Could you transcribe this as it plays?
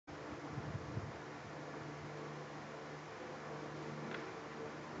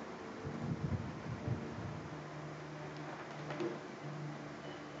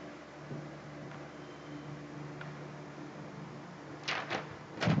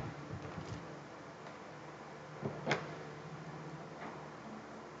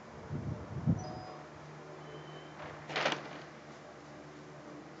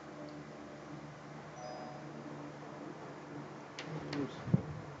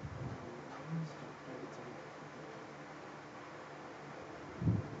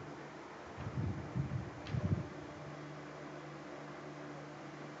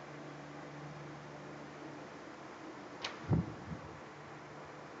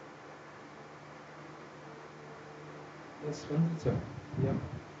S வந்துருச்சா? யா.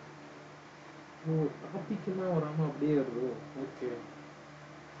 ஓ, டாபிக்லாம் வராம அப்படியே வருது. ஓகே.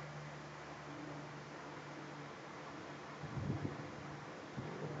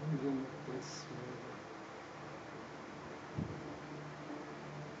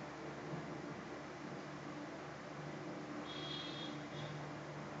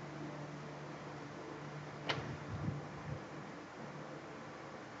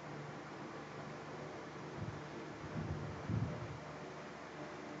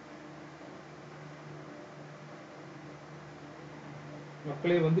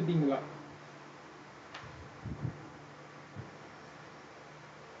 மக்களே வந்துட்டீங்களா?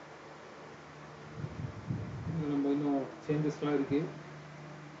 நம்ம இன்னும் சேஞ்சஸ்லாம் இருக்கு.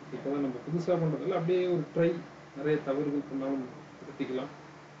 இப்போதான் நம்ம புதுசாக பண்ணுறதில்ல, அப்படியே ஒரு ட்ரை. நிறைய தவறுகள் பண்ணாலும் திருத்திக்கலாம்.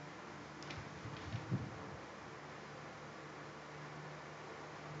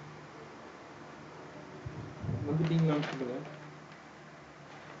 வந்துட்டீங்களான்னு சொல்லுங்க.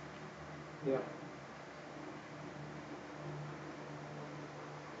 யா.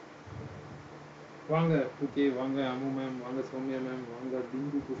 வாங்க ஓகே, வாங்க அம்மு மேம், வாங்க சௌமியா மேம், வாங்க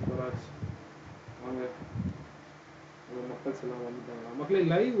பிந்து புஷ்பராஜ், வாங்க. உங்கள் மக்கள்ஸ் எல்லாம் வந்துட்டாங்களா? மக்களே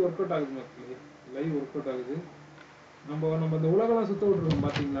லைவ் ஒர்க் அவுட் ஆகுது. மக்களே லைவ் ஒர்க் அவுட் ஆகுது. நம்ம இந்த உலகெல்லாம் சுத்த விட்டுருக்கோம்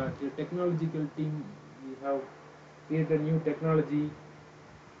பார்த்தீங்களா? Technological team, we have created new technology.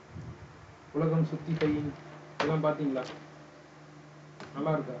 உலகம் சுத்தி பையின் இதெல்லாம் பார்த்தீங்களா?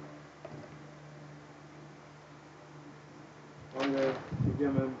 நல்லா இருக்கா? வாங்க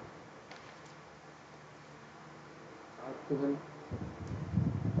திவ்யா மேம், வாழ்த்துகள்.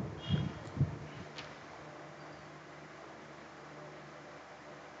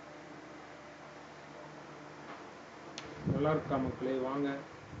 நல்லா இருக்கா மக்களே? வாங்க,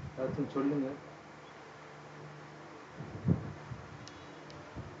 ஏதாச்சும் சொல்லுங்க.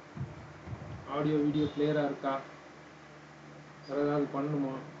 ஆடியோ வீடியோ கிளியரா இருக்கா? வேற ஏதாவது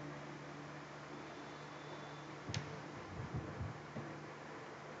பண்ணணுமா?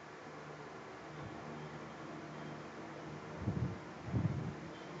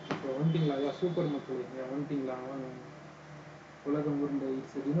 இப்போ வந்துட்டீங்களா? ஐயா சூப்பர் மக்களே, ஐயா வந்துட்டீங்களா? வாங்க. உலகம் உருண்டை,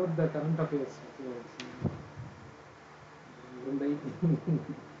 இட்ஸ் ரினோட் த கரண்ட் அஃபேர்ஸ். உருண்டை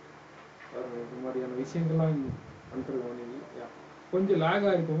இது மாதிரியான விஷயங்கள்லாம் பண்ணிருக்கோம் இன்னைக்கு. கொஞ்சம்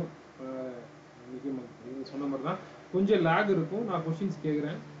லேகாக இருக்கும் இன்னைக்கு. நீங்கள் சொன்ன மாதிரி தான் கொஞ்சம் லேக் இருக்கும். நான் கொஷின்ஸ்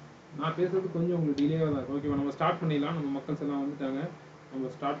கேட்குறேன், நான் பேசுறது கொஞ்சம் உங்களுக்கு டிலேவாக தான் இருக்கும். ஓகேவா? நம்ம ஸ்டார்ட் பண்ணிடலாம். நம்ம மக்கள்ஸ் எல்லாம் வந்துட்டாங்க, நம்ம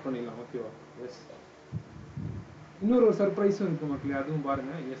ஸ்டார்ட் பண்ணிடலாம். ஓகேவா? எஸ். இன்னொரு ஒரு சர்ப்ரைஸும் இருக்கு மக்களே, அதுவும்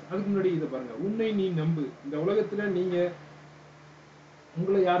பாருங்க. எஸ், அதுக்கு முன்னாடி இதை பாருங்க. உன்னை நீ நம்பு. இந்த உலகத்துல நீங்க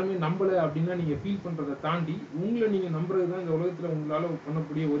உங்களை யாருமே நம்பலை அப்படின்னா நீங்க ஃபீல் பண்றதை தாண்டி உங்களை நீங்க நம்புறது தான் இந்த உலகத்துல உங்களால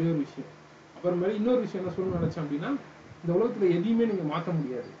பண்ணக்கூடிய ஒரே ஒரு விஷயம். அப்புறமேல இன்னொரு விஷயம் என்ன சொல்லணும்னு நினைச்சேன் அப்படின்னா, இந்த உலகத்துல எதையுமே நீங்க மாற்ற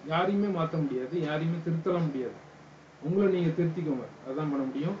முடியாது, யாரையுமே மாற்ற முடியாது, யாரையுமே திருத்தலாம் முடியாது. உங்களை நீங்க திருத்திக்கோங்க, அதுதான் பண்ண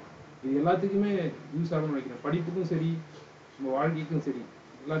முடியும். இது எல்லாத்துக்குமே யூஸ் ஆகும்னு நினைக்கிறேன். படிப்புக்கும் சரி, நம்ம வாழ்க்கைக்கும் சரி,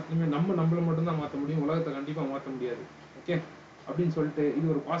 எல்லாத்துக்குமே நம்மளை மட்டும்தான் மாற்ற முடியும், உலகத்தை கண்டிப்பா மாற்ற முடியாது. ஓகே, அப்படின்னு சொல்லிட்டு இது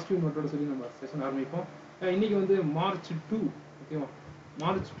ஒரு பாசிட்டிவ் நோட்டோட சொல்லி நம்ம செஷன் ஆரம்பிப்போம். இன்னைக்கு வந்து மார்ச் 2. ஓகேவா?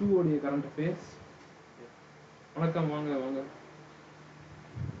 மார்ச் 2 உடைய கரண்ட் அஃபேர்ஸ். வணக்கம், வாங்க வாங்க.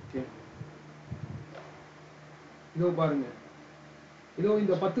 ஓகே, இதோ பாருங்க. இதோ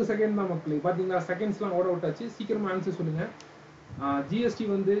இந்த 10 செகண்ட் தான் மக்களே. பார்த்தீங்களா? செகண்ட்ஸ்லாம் ஓட விட்டாச்சு. சீக்கிரமா ஆன்சர் சொல்லுங்க. ஜிஎஸ்டி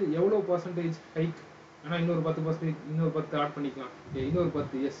வந்து எவ்வளோ பர்சன்டேஜ் ஹைக்? ஆனால் இன்னொரு 10%, இன்னொரு 10 ஆட் பண்ணிக்கலாம். ஓகே, இன்னொரு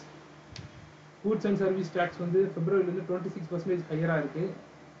 10. S. Goods and service tax வந்து பிப்ரவரியிலேருந்து 26% ஹையராக இருக்கு.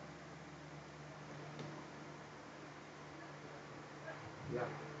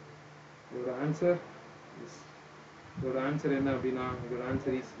 இதோட ஆன்சர் எஸ். இதோட ஆன்சர் என்ன அப்படின்னா, இதோட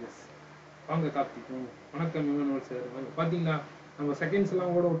ஆன்சர் இஸ் எஸ். வாங்க கார்த்திக், வணக்கம் இமானுவல் சார், வாங்க. பார்த்தீங்களா? நம்ம செகண்ட்ஸ்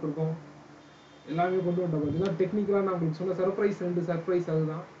எல்லாம் ஓட விட்டுருக்கோம், எல்லாமே கொண்டு வந்துட்டோம். இதெல்லாம் டெக்னிக்கலாக நான் உங்களுக்கு சொன்ன சர்ப்ரைஸ், 2 சர்ப்ரைஸ்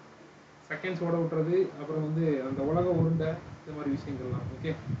அதுதான். செகண்ட்ஸ் ஓட விட்டுறது, அப்புறம் வந்து அந்த உலக உருண்டை, இந்த மாதிரி விஷயங்கள்லாம்.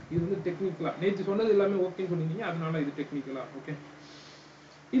 ஓகே, இது வந்து டெக்னிக்கலாக நேற்று சொன்னது எல்லாமே ஓகேன்னு சொல்லியிருந்தீங்க, அதனால இது டெக்னிக்கலாக. ஓகே,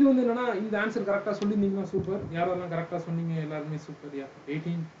 இது வந்து என்னன்னா, இந்த ஆன்சர் கரெக்டாக சொல்லியிருந்தீங்கன்னா சூப்பர். யாரெல்லாம் கரெக்டாக சொன்னீங்க எல்லாருமே சூப்பர். யா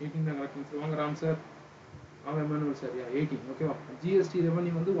 18 தான் கரெக்ட் ஆன்சர். வாங்க ராம் சார், வாங்க எமானுவல் சார். யா 18. ஓகேவா? ஜிஎஸ்டி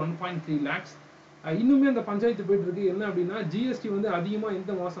ரெவன்யூ வந்து 1.3 lakhs. இன்னுமே அந்த பஞ்சாயத்து போயிட்டு இருக்கு. என்ன அப்படின்னா, ஜிஎஸ்டி வந்து அதிகமாக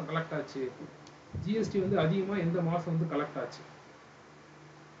எந்த மாதம் கலெக்ட் ஆச்சு, ஜிஎஸ்டி வந்து அதிகமாக எந்த மாதம் வந்து கலெக்ட் ஆச்சு,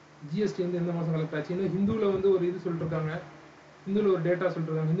 ஜிஎஸ்டி வந்து எந்த மாதம் கலெக்ட் ஆச்சு. இன்னும் ஹிந்துவில் வந்து ஒரு இது சொல்லிட்டுருக்காங்க, ஹிந்துவில் ஒரு டேட்டா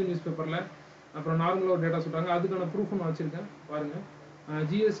சொல்லிட்டுருக்காங்க, ஹிந்து நியூஸ் பேப்பரில். அப்புறம் நார்மலாக ஒரு டேட்டா சொல்கிறாங்க, அதுக்கான ப்ரூஃப் நான் வச்சுருக்கேன் பாருங்கள்.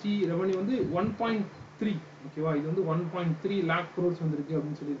 ஜிஎஸ்டி ரெவன்யூ வந்து 1.3. ஓகேவா? இது வந்து 1.3 lakh crores வந்திருக்கு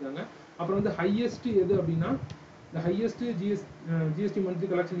அப்படின்னு சொல்லியிருக்காங்க. அப்புறம் வந்து ஹையஸ்ட் எது அப்படின்னா, இந்த ஹையஸ்ட் ஜிஎஸ்டி மந்த்லி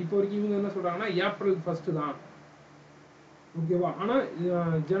கலெக்ஷன் இப்போ வரைக்கும் இவங்க என்ன சொல்கிறாங்கன்னா, ஏப்ரல் 1 தான். ஓகேவா? ஆனா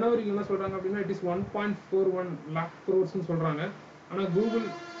ஜனவரில என்ன சொல்றாங்க அப்படின்னா இட் இஸ் 1.41 lakh crores சொல்றாங்க. ஆனா கூகுள்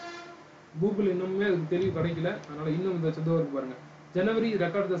இன்னுமே அதுக்கு தெளிவு கிடைக்கல. அதனால இன்னும் இந்த சதோ இருக்கு பாருங்க. ஜனவரி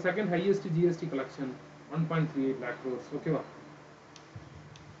record the second highest GST collection 1.38 lakh crores. ஓகேவா?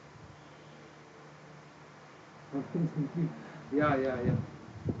 யா யா யா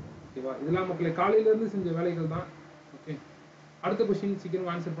ஓகேவா? இதெல்லாம் மக்களே காலையில இருந்து செஞ்ச வேலைகள் தான். ஓகே, அடுத்த கொஸ்டின்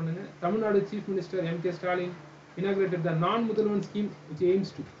சீக்கிரம் ஆன்சர் பண்ணுங்க. Tamil Nadu chief minister MK. Stalin inaugurated the நான் முதல்வன் ஸ்கீம் which aims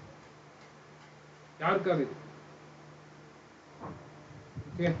to யாருக்காக இது?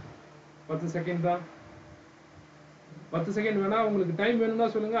 ஓகே, 10 செகண்ட் தான். 10 செகண்ட் வேணா, உங்களுக்கு டைம் வேணும்னா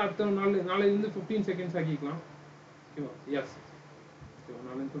சொல்லுங்க. அடுத்த நாளையில இருந்து 15 செகண்ட்ஸ் ஆக்கிக்கலாம். ஓகேவா? எஸ். ஓகேவா,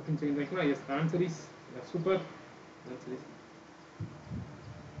 நாளையில 15 second ஆக்கிக்கலாம். S, answer is super. Answer is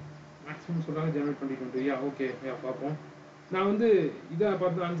maximum சொல்றாங்க ஜனவரி 2020. யா ஓகே, யா பார்ப்போம். நான் வந்து இதை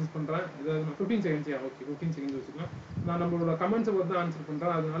பார்த்து ஆன்சர் பண்ணுறேன். இதை நான் 15 செகண்ட்ஸ். யா ஓகே, 15 செகண்ட்ஸ் வச்சுக்கலாம். நான் நம்மளோட கமெண்ட்ஸை பார்த்து தான் ஆன்சர்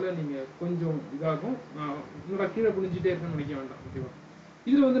பண்ணுறேன். அதனால நீங்கள் கொஞ்சம் இதாகும். நான் என்னோட கீழே புரிஞ்சுட்டே இருக்குன்னு நினைக்க வேண்டாம். ஓகேவா?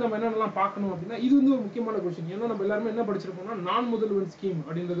 இதில் வந்து நம்ம என்னென்னலாம் பார்க்கணும் அப்படின்னா, இது வந்து ஒரு முக்கியமான கொஸ்டின். ஏன்னா நம்ம எல்லாருமே என்ன படிச்சிருப்போம்னா, நான் முதல்வன் ஸ்கீம்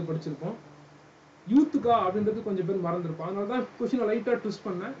அப்படின்றது படிச்சிருப்போம். யூத்துக்கா அப்படின்றது கொஞ்சம் பேர் மறந்துருப்போம். அதனால தான் கொஸ்டினை லைட்டாக ட்விஸ்ட்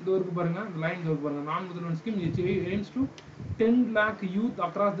பண்ணேன். இது வரைக்கும் பாருங்க, இந்த லைன் இது பாருங்க. நான் முதல்வன் scheme AIIMS to 10 lakh youth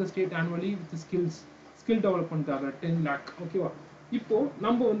across the state annually with skill டெவலப்மெண்ட்டாக 10 lakh. ஓகேவா? இப்போ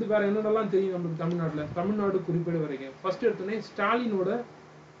நம்ம வந்து வேற என்னென்னலாம் தெரியும் நம்மளுக்கு தமிழ்நாடு குறிப்பிட வரைக்கும். ஃபர்ஸ்ட் எடுத்தோடனே ஸ்டாலின்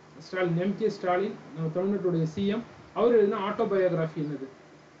எம்.கே. ஸ்டாலின் நம்ம தமிழ்நாட்டுடைய சிஎம். அவர் எழுதின ஆட்டோபயோகிராஃபி என்னது?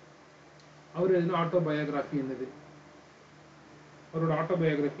 அவரோட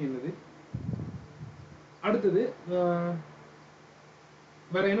ஆட்டோபயோகிராஃபி என்னது? அடுத்தது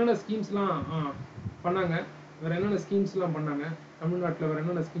வேற என்னென்ன ஸ்கீம்ஸ்லாம் பண்ணாங்க? தமிழ்நாட்டில் வேற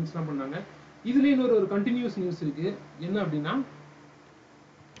என்னென்ன ஸ்கீம்ஸ்லாம் பண்ணாங்க? இதுல இன்னொரு கண்டினியூஸ் நியூஸ் இருக்கு. என்ன அப்படின்னா,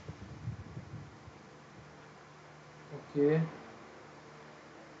 ஓகே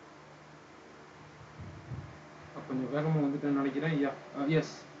கொஞ்சம் வேகமா வந்துட்டேன்னு நினைக்கிறேன்.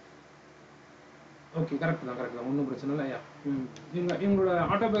 எஸ் ஓகே, கரெக்ட் தான், ஒன்றும் பிரச்சனை இல்லை. எங்களோட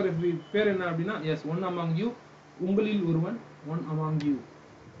ஆட்டோபயோகிராஃபி பேர் என்ன அப்படின்னா, எஸ் ஒன் அமாங் யூ, உங்களில் ஒருவன்.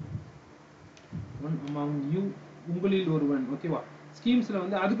 உங்களில் ஒருவன். ஓகேவா? ஸ்கீம்ஸ்ல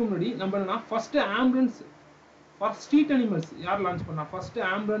வந்து அதுக்கு முன்னாடி நம்ம என்னன்னா, first ambulance for street animals யார் லான்ச் பண்ணா? First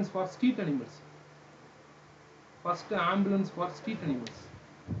ambulance for street animals.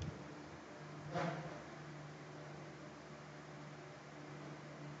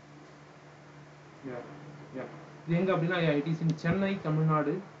 இது எங்க அப்படின்னா, it is in Chennai,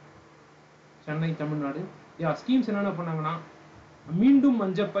 Tamil Nadu. Schemes என்னென்ன பண்ணாங்கன்னா, மீண்டும்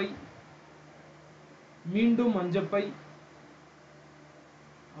மஞ்சப்பை,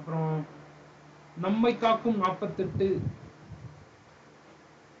 அப்புறம் நம்மை காக்கும் 48,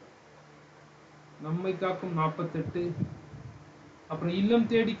 அப்புறம் இல்லம்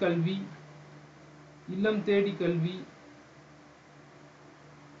தேடி கல்வி,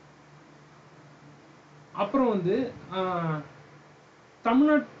 அப்புறம் வந்து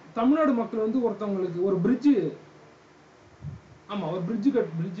தமிழ்நாடு மக்கள் வந்து ஒருத்தவங்களுக்கு ஒரு பிரிட்ஜ்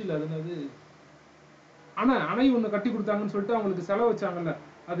இல்ல, அது அணை ஒண்ணு கட்டி கொடுத்தாங்கன்னு சொல்லிட்டு அவங்களுக்கு செலவு வச்சாங்கல்ல,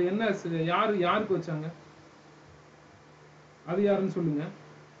 அது என்ன? யாருக்கு வச்சாங்க? அது யாருன்னு சொல்லுங்க.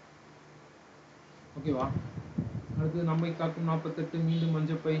 ஓகேவா? அடுத்து நம்மை காக்கும் 48, மீண்டும்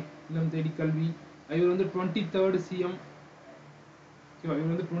மஞ்சப்பை, இல்லம் தேடி கல்வி. இவர் வந்து 23rd சிஎம். ஓகேவா?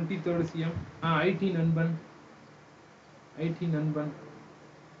 இவர் வந்து 23rd சிஎம். ஐடி நண்பன்.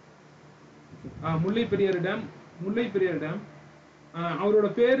 முல்லை பெரியாறு டேம். அவரோட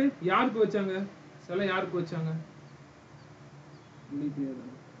பேரு யாருக்கு வச்சாங்க? சிலை யாருக்கு வச்சாங்க? முல்லை பெரியாறு டேம்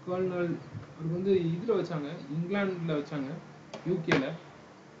கர்னல் அவருக்கு வந்து இதுல வச்சாங்க, இங்கிலாந்துல வச்சாங்க, யூகேல.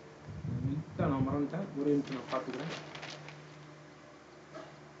 நான் மறந்துட்டேன், ஒரே நிமிஷம் நான் பார்த்துக்கிறேன்.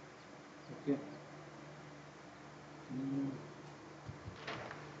 ஓகே,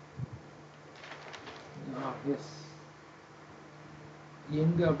 எஸ்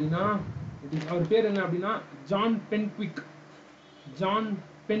எங்க அப்படின்னா, அவர் பேர் என்ன அப்படின்னா ஜான் பென்க்விக்.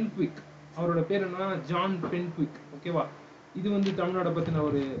 அவரோட பேர் என்ன? ஜான் பென்க்விக். ஓகேவா? இது வந்து தமிழ்நாடு பத்தின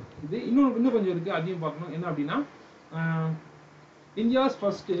ஒரு இது. இன்னும் கொஞ்சம் இருக்கு, அதையும் பார்க்கணும். என்ன அப்படின்னா, இந்தியாஸ்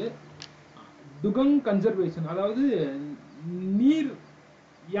ஃபர்ஸ்ட் டுகங் கன்சர்வேஷன், அதாவது நீர்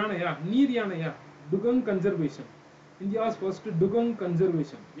யானையா டுகங் கன்சர்வேஷன். இந்தியாஸ் ஃபர்ஸ்ட் டுகங்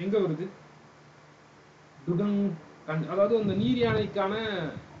கன்சர்வேஷன் எங்க வருது? அதாவது அந்த நீர் யானைக்கான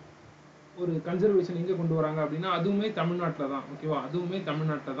ஒரு கன்சர்வேஷன் எங்க கொண்டு வராங்க அப்படின்னா, அதுவுமே தமிழ்நாட்டில் தான். ஓகேவா?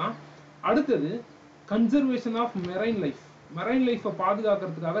 அடுத்தது கன்சர்வேஷன் ஆஃப் மெரைன் லைஃப்பை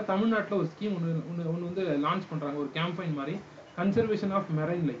பாதுகாக்கிறதுக்காக தமிழ்நாட்டில் ஒரு ஸ்கீம் ஒன்று வந்து லான்ச் பண்றாங்க, ஒரு கேம்பெயின் மாதிரி, கன்சர்வேஷன் ஆஃப்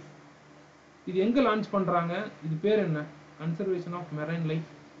மெரைன் லைஃப். இது எங்க லான்ச் பண்றாங்க? இது பேர் என்ன? கன்சர்வேஷன் ஆஃப் மெரைன் லைஃப்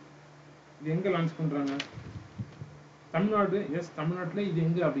இது எங்க லான்ச் பண்றாங்க? தமிழ்நாடு. எஸ், தமிழ்நாட்டில் இது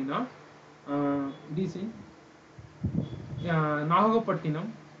எங்க அப்படின்னா it is in Nagapattinam.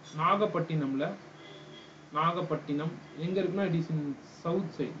 Nagapattinam எங்க இருக்குன்னா it is in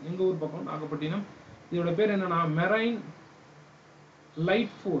South side. எங்க ஊர் பக்கம் நாகப்பட்டினம். இதோட பேர் என்னன்னா மெரைன்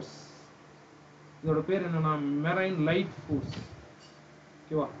லைட் ஃபோர்ஸ். இதோட பேர் என்னன்னா மெரைன் லைட் ஃபோர்ஸ்.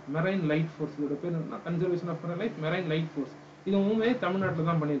 ஓகேவா? Marine light force. இதோட பேர் என்னன்னா conservation of marine life, marine light force. இது உண்மையே தமிழ்நாட்டில்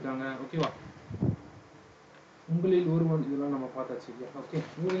தான் பண்ணியிருக்காங்க. ஓகேவா? உங்களில் ஒருவன் இதெல்லாம் நம்ம பார்த்தாச்சு. ஓகே,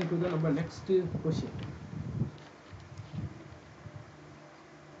 மூவிங் டு தி நம்ம next question.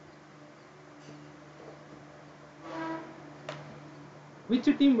 Which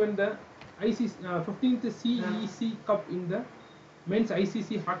team won the ICC 15th CEC Cup in the men's ICC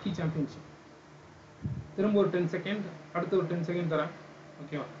Hockey Championship? திரும்ப ஒரு 10 செகண்ட், அடுத்து ஒரு 10 செகண்ட் தரேன்.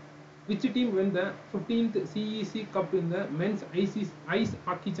 ஓகேவா? Which team won the 15th CEC Cup in the men's ice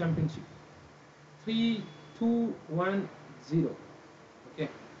hockey championship? 3, 2, 1, 0. Okay,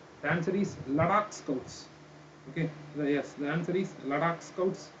 the answer is Ladakh Scouts. Okay, yes, the answer is Ladakh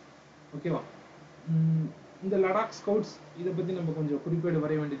Scouts. Okay வா? இந்த Ladakh scouts இதை பற்றி நம்ம கொஞ்சம் குறிப்பேடு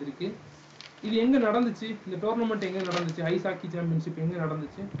வரைய வேண்டியது இருக்கு. இது எங்கே நடந்துச்சு? இந்த டோர்னமெண்ட் எங்கே நடந்துச்சு? ஐஸ் ஹாக்கி சாம்பியன்ஷிப் எங்கே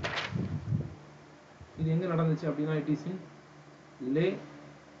நடந்துச்சு? இது எங்கே நடந்துச்சு அப்படின்னா இட் இஸ் இன் லே.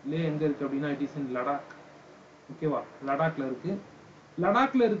 லே எங்கே இருக்குது அப்படின்னா இட் இஸ் இன் லடாக். ஓகேவா? லடாக்ல இருக்குது.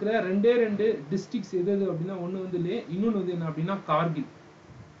 லடாக்ல இருக்கிற ரெண்டு டிஸ்ட்ரிக்ட்ஸ் எது அப்படின்னா ஒன்று வந்து லே, இன்னொன்று வந்து என்ன அப்படின்னா கார்கில்.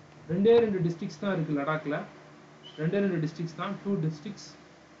 ரெண்டு டிஸ்ட்ரிக்ட்ஸ் தான் இருக்குது லடாக்ல. ரெண்டு டிஸ்ட்ரிக்ட்ஸ் தான், 2 டிஸ்ட்ரிக்ட்ஸ்.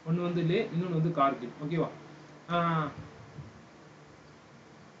 ஒன்று வந்து லே, இன்னொன்று வந்து கார்கில். ஓகேவா?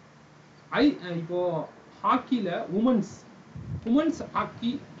 இப்போ ஹாக்கியில் உமன்ஸ்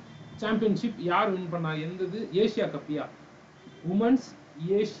ஹாக்கி சாம்பியன்ஷிப் யார் வின் பண்ணா? எந்தது? Asia கப்பியா? Women's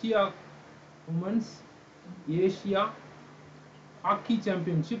Asia hockey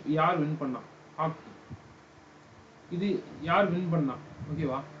championship யார் வின் பண்ணா? ஹாக்கி இது யார் வின் பண்ணா?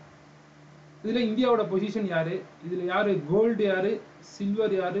 ஓகேவா? இதுல இந்தியாவோட பொசிஷன் யாரு? இதுல யாரு கோல்டு, யாரு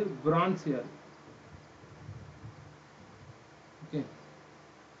சில்வர், யாரு பிரான்ஸ், யாரு? ஓகே,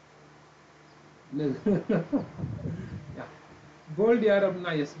 கோல்டு யார்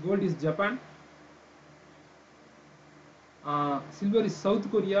அப்படின்னா S, gold is Japan. Silver is south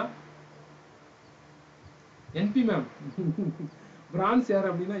Korea. NP ma'am. France யார்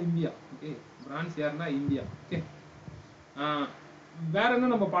அப்படின்னா இந்தியா. ஓகே, பிரான்ஸ் யாருன்னா இந்தியா. ஓகே, வேற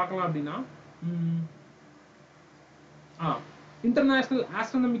என்ன நம்ம பார்க்கலாம் அப்படின்னா இன்டர்நேஷனல்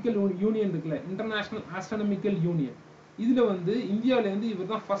ஆஸ்ட்ரோனமிக்கல் யூனியன் இருக்குல்ல, இன்டர்நேஷனல் ஆஸ்ட்ரோனமிக்கல் யூனியன். இதுல வந்து இந்தியாவில இருந்து இவர்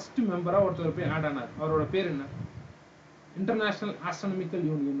தான் ஃபர்ஸ்ட் மெம்பரா ஒருத்தர் போய் ஆட் ஆனார். அவரோட பேர் என்ன? இன்டர்நேஷனல் ஆஸ்ட்ரோனமிக்கல்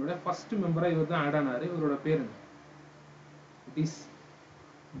யூனியனோட ஃபர்ஸ்ட் மெம்பரா இவர் தான் ஆட் ஆனாரு. இவரோட பேர் என்ன? It is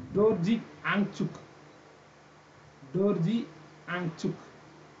Dorji ஆங்சுக்.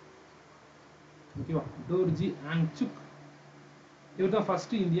 ஓகேவா? டோர்ஜி ஆங்சுக். இவர் தான்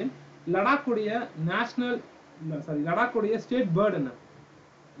ஃபர்ஸ்ட் இந்தியன். லடாக்குடைய லடாக்குடைய ஸ்டேட் பேர்ட் என்ன?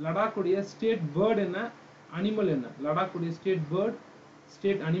 லடாக்குடைய ஸ்டேட் பேர்ட் என்ன? அனிமல் என்ன? லடாக்குடைய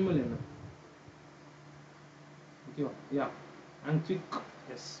ஸ்டேட் அனிமல் என்ன? ஓகேவா? யா, ஆங்சுக்.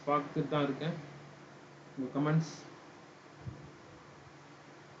 எஸ், பார்த்துட்டு தான் இருக்கேன் உங்க கமெண்ட்ஸ்.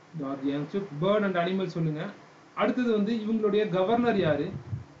 ஆங்சுக் பேர்ட் அண்ட் அனிமல் சொல்லுங்க. அடுத்தது வந்து இவங்களுடைய கவர்னர் யாரு?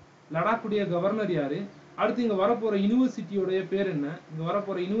 லடாக்குடைய கவர்னர் யாரு? அடுத்து இங்க வரப்போற யூனிவர்சிட்டியோட பேர்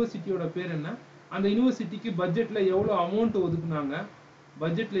என்ன? அந்த யூனிவர்சிட்டிக்கு பட்ஜெட்ல எவ்வளவு அமௌண்ட் ஒதுக்குனாங்க?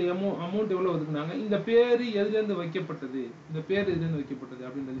 இந்த பேரு எதுல இருந்து வைக்கப்பட்டது?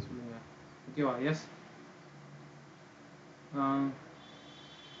 அப்படின்றது சொல்லுங்க. ஓகேவா? எஸ்.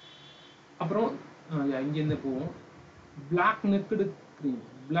 அப்புறம் இங்க இருந்து போவோம். Black necked green.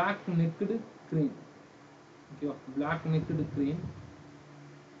 ஓகேவா? Black necked green.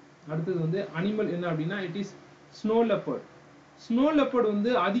 அடுத்தது வந்து அனிமல் என்ன அப்படின்னா it is snow leopard. Snow leopard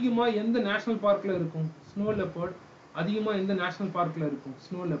வந்து அதிகமா எந்த நேஷனல் பார்க்ல இருக்கும்? ஸ்னோ லெப்பர்ட் அதிகமா எந்த நேஷனல் பார்க்ல இருக்கும்?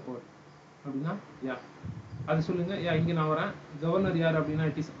 ஸ்னோ லெப்பர்ட் அப்படின்னா யா, அது சொல்லுங்க. யா, இங்க நான் வரேன். கவர்னர் யார் அப்படின்னா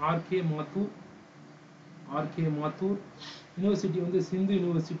it is RK Mathur. University வந்து சிந்து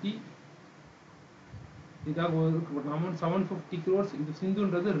யூனிவர்சிட்டி. இதுக்காக ஒதுக்கப்பட்ட அமௌண்ட் 750 crores. இது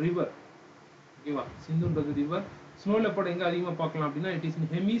சிந்துன்றது ரிவர். ஓகேவா? சிந்துன்றது ரிவர். ஸ்னோ லெப்பர்ட் எங்க அதிகமா பார்க்கலாம் அப்படின்னா it is in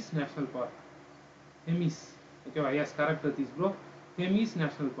Hemis national park. Hemis. ஓகேவா? S, correct Ratheesh bro. Hemis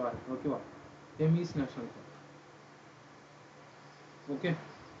national park. ஓகேவா? Hemis national park. Okay,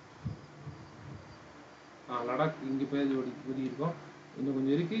 Ladakh இங்க பேர் ஒதுக்கி இருக்கோம். இன்னும்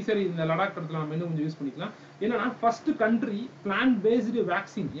கொஞ்சம் இருக்கு. சரி, இந்த லடாக் இடத்துல நம்ம இன்னும் கொஞ்சம் யூஸ் பண்ணிக்கலாம். என்னன்னா first country plant based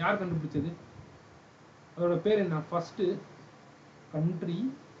vaccine யார் கண்டுபிடிச்சது? அதோட பேர் என்ன? First country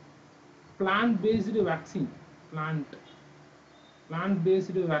plant based vaccine. Plant plant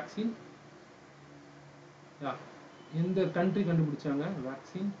based vaccine. யா, எந்த கண்ட்ரி கண்டுபிடிச்சாங்க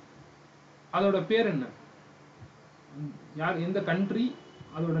வேக்சின்? அதோட பேர் என்ன? யார், எந்த கண்ட்ரி,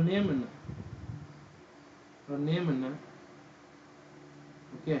 அதோட நேம் என்ன? நேம் என்ன?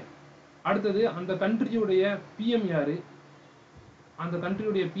 ஓகே. அடுத்தது அந்த கண்ட்ரியுடைய பிஎம் யாரு? அந்த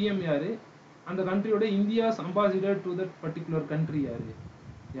கண்ட்ரியுடைய பிஎம் யாரு? அந்த கண்ட்ரியோட India's ambassador to that particular country யாரு?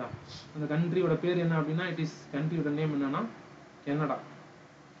 யா, அந்த கண்ட்ரியோட பேர் என்ன அப்படின்னா இட் இஸ் கண்ட்ரியோட நேம் என்னன்னா கனடா.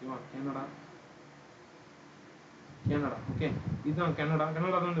 ஓகேவா, கனடா. கனடா. ஓகே, இதுதான் கனடா.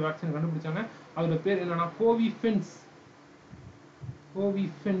 கனடா தான் இந்த வேக்சின் கண்டுபிடிச்சாங்க. அதோட பேர் என்னன்னா கோவிஃபென்ஸ்.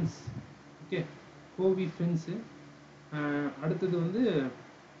 கோவிஃபென்ஸ். ஓகே, கோவிஃபென்ஸ். அடுத்தது வந்து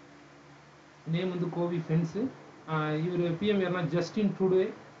நேம் வந்து கோவிஃபென்ஸ். இவர் பிஎம் யாருன்னா ஜஸ்டின் ட்ரூடே.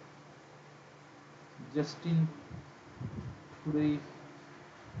 ஜஸ்டின் ட்ரூடே.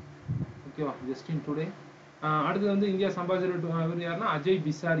 ஓகேவா, ஜஸ்டின் ட்ரூடே. அடுத்தது வந்து இந்தியா அம்பாசிடர் இவர் யாருன்னா அஜய்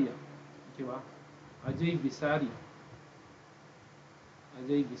பிசாரியா. ஓகேவா, அஜய் பிசாரியா.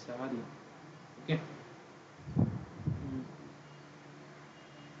 அஜய் பிசாரியா. ஓகே.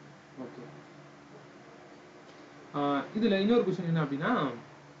 ஓகே. இதுல இன்னொரு கொஸ்டின் என்ன அப்படின்னா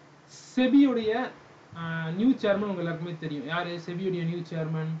செபியுடைய நியூ சேர்மன் உங்க எல்லாருக்குமே தெரியும். யாரு செபியுடைய நியூ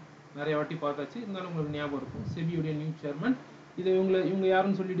சேர்மன்? நிறைய வாட்டி பார்த்தாச்சு, இருந்தாலும் உங்களுக்கு ஞாபகம் இருக்கும். செபியுடைய நியூ சேர்மன் இதை இவங்க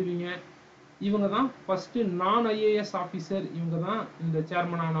யாருன்னு சொல்லிடுவீங்க? இவங்க தான் ஃபர்ஸ்ட் நான் ஐஏஎஸ் ஆஃபீஸர். இவங்க தான் இந்த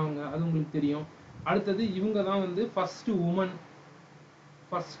சேர்மன் ஆனவங்க, அது உங்களுக்கு தெரியும். அடுத்தது இவங்க தான் வந்து ஃபர்ஸ்ட் உமன்.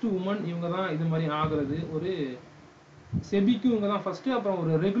 இவங்க தான் இது மாதிரி ஆகுறது. ஒரு செபிக்கும் இவங்க தான் ஃபர்ஸ்ட். அப்புறம்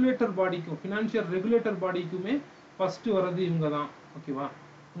ஒரு ரெகுலேட்டர் பாடிக்கும், ஃபினான்ஷியல் ரெகுலேட்டர் பாடிக்குமே ஃபர்ஸ்ட் வர்றது இவங்க தான். ஓகேவா,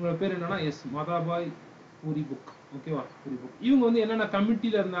 உங்களோட பேர் என்னன்னா எஸ் மதாபாய் பூரி புக். ஓகேவா, பூரி புக். இவங்க வந்து என்னென்ன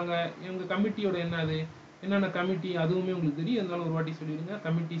கமிட்டியில இருந்தாங்க? இவங்க கமிட்டியோட என்னென்ன கமிட்டி அதுவுமே உங்களுக்கு தெரியும், இருந்தாலும் ஒரு வாட்டி சொல்லிடுங்க.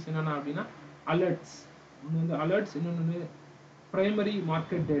 கமிட்டிஸ் என்னென்ன அப்படின்னா அலர்ட்ஸ். ஒன்று வந்து அலர்ட்ஸ், இன்னொன்று பிரைமரி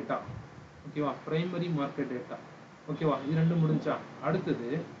மார்க்கெட் டேட்டா. ஓகேவா, பிரைமரி மார்க்கெட் டேட்டா. ஓகேவா, இது ரெண்டும் முடிஞ்சா அடுத்தது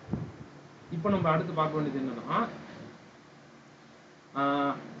இப்போ நம்ம அடுத்து பார்க்க வேண்டியது என்னன்னா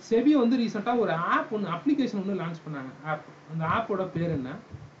செபி வந்து ரீசெண்டாக ஒரு ஆப் ஒன்று, அப்ளிகேஷன் ஒன்று லான்ச் பண்ணாங்க. ஆப், அந்த ஆப்போட பேர் என்ன?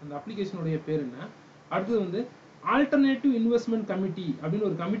 அந்த அப்ளிகேஷனுடைய பேர் என்ன? அடுத்தது வந்து ஆல்டர்னேட்டிவ் இன்வெஸ்ட்மெண்ட் கமிட்டி அப்படின்னு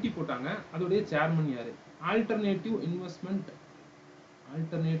ஒரு கமிட்டி போட்டாங்க. அதோடைய சேர்மன் யாரு? Alternative investment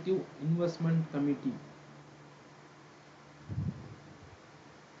committee.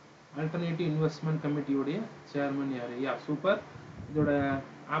 Alternative investment கமிட்டியோடைய chairman யாரு? யா, சூப்பர். இதோட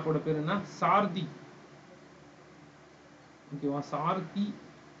ஆப்போட பேர் என்ன? சாரதி. ஓகேவா, சாரதி.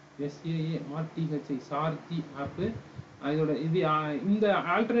 SAARTHI, சாரதி ஆப். இதோட இது இந்த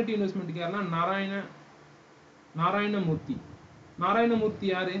ஆல்டர்னேட்டிவ் இன்வெஸ்ட்மெண்ட்டுக்கு யாருன்னா நாராயணமூர்த்தி. நாராயணமூர்த்தி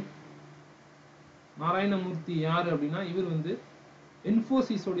யாரு? நாராயணமூர்த்தி யாரு அப்படின்னா இவர் வந்து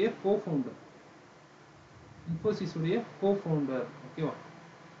இன்ஃபோசிஸ் உடைய கோ-ஃபவுண்டர். ஓகேவா,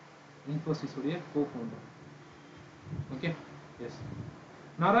 இன்ஃபோசிஸ் உடைய கோ-ஃபவுண்டர். Okay, S.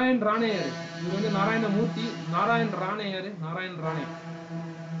 நாராயண் ராணே யாரு? இவர் வந்து நாராயணமூர்த்தி. நாராயண் ராணே யாரு? நாராயண் ராணே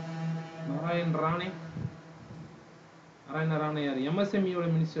யாரு? MSME-யோட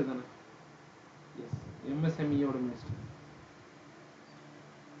மினிஸ்டர் தானே? S, MSME-யோட minister.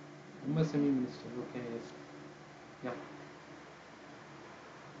 MSME minister. Okay, S. யா,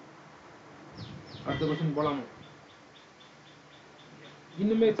 அடுத்த கொஸ்டின் போலாமா?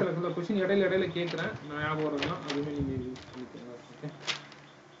 இன்னுமே சில கொஸ்டின் இடையில கேட்குறேன், நான் ஞாபகம் வரதுலாம் அதுவுமே நீங்க யூஸ் பண்ணிக்கோங்க. Okay.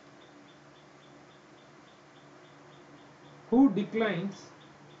 Who declines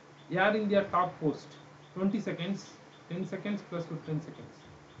Air India top post? 20 seconds, 10 seconds plus 15 seconds.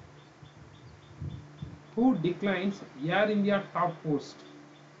 Who declines Air India top post?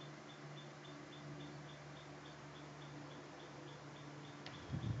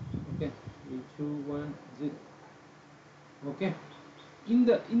 Okay, 3, 2, 1, 0. Okay,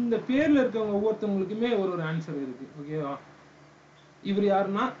 இந்த பேர்ல இருக்கவங்க ஒவ்வொருத்தவங்களுக்குமே ஒரு ஆன்சர் இருக்கு. ஓகேவா, இவர்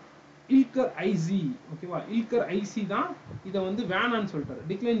யாருன்னா இல்கர் ஐசி. ஓகேவா, இல்கர் ஐசி தான் இதை வந்து வேணான்னு சொல்லிட்டாரு,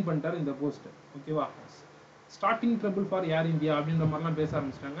 டிக்ளைன் பண்ணிட்டாரு இந்த போஸ்ட். ஓகேவா, starting trouble for air India அப்படின்ற மாதிரிலாம் பேச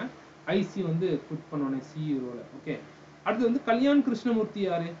ஆரம்பிச்சிட்டாங்க. ஐசி வந்து குட் பண்ணோன்னே சிஇஓல. ஓகே. அடுத்து வந்து கல்யாண் கிருஷ்ணமூர்த்தி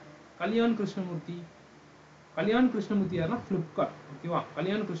யாரு? கல்யாண் கிருஷ்ணமூர்த்தி யாருன்னா ஃப்ளிப்கார்ட். ஓகேவா,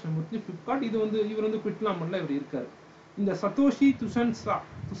 கல்யாண் கிருஷ்ணமூர்த்தி ஃப்ளிப்கார்ட். இவர் வந்து குவிட்லாம் பண்ணல, இவர் இருக்காரு. இந்த சதோஷி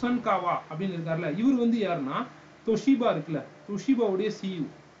துஷன்காவா அப்படின்னு இருக்காருல்ல, இவர் வந்து யாருன்னா தொஷிபா இருக்குல்ல, தொஷிபாவுடைய சிஇஓ.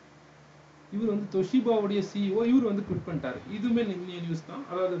 இவர் வந்து தொஷிபாவுடைய சிஇஓ. இவர் வந்து குவிட் பண்ணிட்டாரு. இதுவுமே நியூஸ் தான்,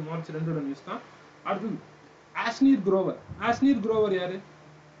 அதாவது மார்ச் 2 நியூஸ் தான். அடுத்து ஆஷ்னீர் குரோவர் யாரு?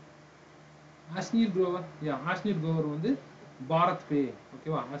 ஆஷ்னீர் குரோவர் வந்து பாரத் பே.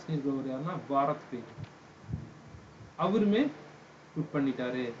 ஓகேவா, ஆஷ்னீர் குரோவர் யாருன்னா பாரத் பே. அவருமே குவிட்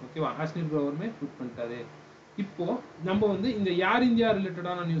பண்ணிட்டாரு. ஓகேவா, ஆஷ்னீர் குரோவருமே குவிட் பண்ணிட்டாரு. இப்போ நம்ம வந்து இந்த ஏர் இந்தியா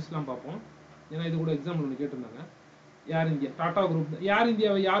ரிலேட்டடான நியூஸ்லாம் பார்ப்போம். ஏன்னா இது கூட எக்ஸாம்பிள் ஒன்று கேட்டிருந்தாங்க. ஏர் இந்தியா டாடா குரூப். ஏர்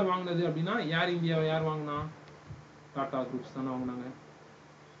இந்தியாவை யார் வாங்கினது அப்படின்னா, ஏர் இந்தியாவை யார் வாங்கினா? டாடா குரூப்ஸ் தானே வாங்கினாங்க.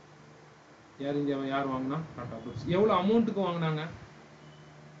 ஏர் இந்தியாவை யார் வாங்கினா? டாடா குரூப்ஸ். எவ்வளவு அமௌண்ட்டுக்கு வாங்கினாங்க?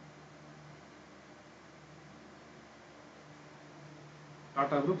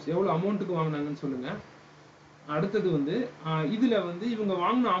 டாடா குரூப்ஸ் எவ்வளவு அமௌண்ட்டுக்கு வாங்கினாங்கன்னு சொல்லுங்க. அடுத்தது வந்து இதுல வந்து இவங்க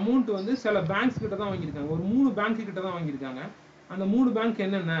வாங்கின அமௌண்ட் வந்து சில பேங்க்ஸ் கிட்ட தான் வாங்கியிருக்காங்க. ஒரு 3 பேங்க் கிட்ட தான் வாங்கியிருக்காங்க. அந்த 3 பேங்க்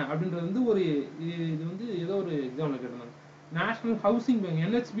என்னென்ன அப்படின்றது வந்து ஒரு இது வந்து ஏதோ ஒரு எக்ஸாம்ல கேட்டிருந்தாங்க. நேஷனல் ஹவுசிங் பேங்க்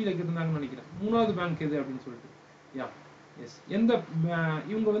NHBல கேட்டிருந்தாங்கன்னு நினைக்கிறேன். 3வது பேங்க் எது அப்படின்னு சொல்லிட்டு. யா எஸ். எந்த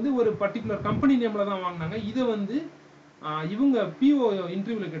இவங்க வந்து ஒரு பர்டிகுலர் கம்பெனி நேம்ல தான் வாங்கினாங்க. இதை வந்து இவங்க பிஓ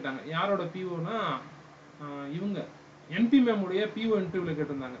இன்டர்வியூல கேட்டாங்க. யாரோட பிஓனா இவங்க என்பி மேம் உடைய பிஓ இன்டர்வியூல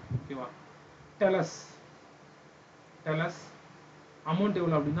கேட்டிருந்தாங்க. ஓகேவா? டெலஸ் டெலஸ் அமௌண்ட்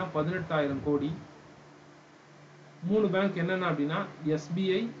எவ்வளவு அப்படின்னா 18,000 கோடி. 3 பேங்க் என்னென்ன அப்படின்னா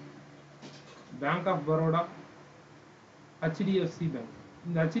SBI, bank of Baroda, HDFC bank.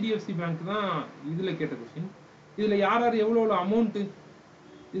 இந்த HDFC பேங்க் தான் இதுல கேட்ட கொஸ்டின். இதுல யார் யார் எவ்வளவு அமௌண்ட்,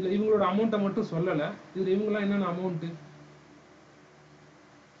 இதுல இவங்களோட அமௌண்ட்டை மட்டும் சொல்லல. இதுல இவங்கலாம் என்னென்ன amount?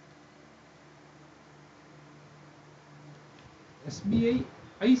 SBI,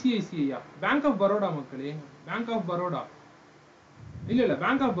 ICICI, bank of Baroda மக்களே. பேங்க் ஆஃப் பரோடா இல்ல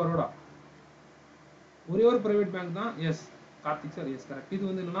பேங்க் ஆஃப் பரோடா ஒரே ஒரு பிரைவேட் பேங்க் தான். S Karthik sir, yes correct. இது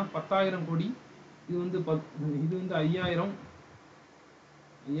வந்து என்னன்னா 10,000 கோடி. இது வந்து இது வந்து 5,000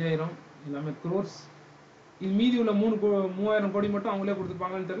 எல்லாமே க்ரோர்ஸ். இது மீதி உள்ள 3,000 கோடி மட்டும் அவங்களே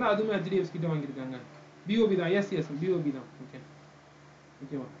கொடுத்துருப்பாங்கன்னு தெரியல. அதுவுமே HDFC கிட்ட வாங்கியிருக்காங்க. BOB தான். எஸ் BOB தான். ஓகே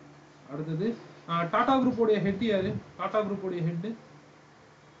ஓகேவா? அடுத்தது டாடா குரூப் உடைய ஹெட் யாரு? டாடா குரூப் உடைய ஹெட்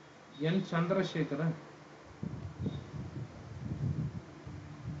என் சந்திரசேகரன்.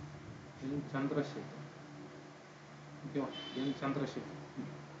 ஓகேவா? என் சந்திரசேகர்.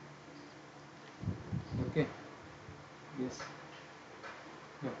 Okay yes.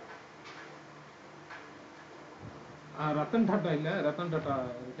 ரத்தன் டாடா இல்ல, ரத்தன் டாடா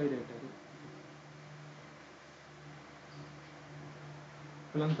ரிட்டையர்ட் ஆயிட்டாரு.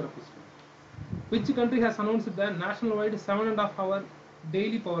 philanthropist. Which country has announced the national-wide 7.5 hour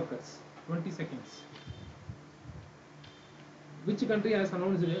daily power cuts? 20 seconds. Which country has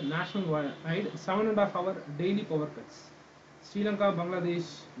announced national-wide 7.5 hour daily power cuts? Sri Lanka, Bangladesh,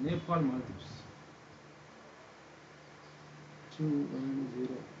 Nepal, Maldives. 2, 1, 0.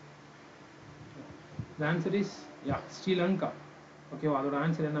 The answer is Sri Lanka. Okay, அதோட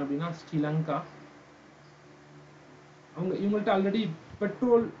answer என்ன அப்படின்னா ஸ்ரீலங்கா. இவங்கள்ட்ட already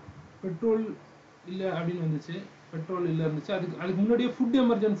petrol இல்லை அப்படின்னு வந்துச்சு. Petrol இல்லை இருந்துச்சு. அதுக்கு முன்னாடியே ஃபுட்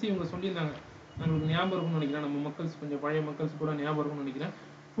எமர்ஜென்சி இவங்க சொல்லியிருந்தாங்க. நம்மளுக்கு ஞாபகம் இருக்கும்னு நினைக்கிறேன். நம்ம மக்கள்ஸ் கொஞ்சம் பழைய மக்கள்ஸ் கூட ஞாபகம் இருக்கும்னு நினைக்கிறேன்.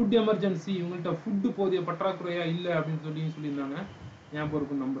 ஃபுட் எமர்ஜென்சி, இவங்கள்ட்ட ஃபுட்டு போதிய பற்றாக்குறையா இல்லை அப்படின்னு சொல்லியிருந்தாங்க. ஞாபகம்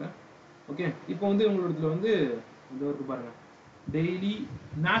இருக்கும்னு நம்புறேன். ஓகே, இப்போ வந்து இவங்களோட வந்து இது இருக்கு பாருங்க. டெய்லி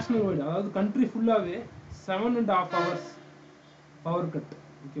நேஷனல் வைடு, அதாவது கண்ட்ரி ஃபுல்லாகவே 7.5 hours பவர் கட்.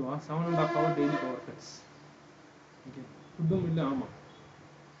 ஓகேவா? 7.5 hour daily power cuts. Okay, ஃபுட்டும் இல்லை. ஆமாம்.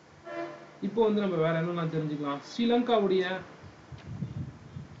 இப்போ வந்து நம்ம வேற என்ன தெரிஞ்சுக்கலாம். ஸ்ரீலங்காவுடைய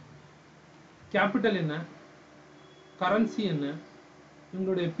கேபிட்டல் என்ன, கரன்சி என்ன,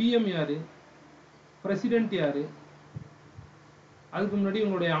 இவங்களுடைய PM யாரு, பிரசிடென்ட் யாரு, அதுக்கு முன்னாடி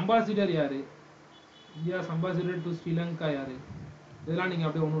இவங்களுடைய அம்பாசிடர் யாரு, இந்தியாஸ் அம்பாசிடர் டு ஸ்ரீலங்கா யாரு, இதெல்லாம் நீங்க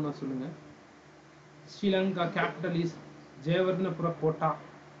அப்படியே ஒன்று சொல்லுங்க. Sri Lanka capital is Jayawardenepura quota.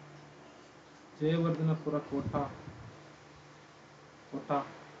 Jayawardenepura quota.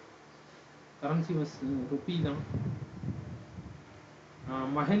 Currency was rupee தான்.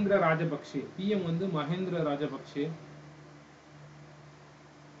 மஹேந்திர ராஜபக்ஷே, PM வந்து மஹேந்திர ராஜபக்ஷே.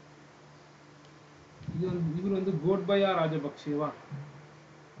 இவர் வந்து கோட்பயா ராஜபக்ஷேவா?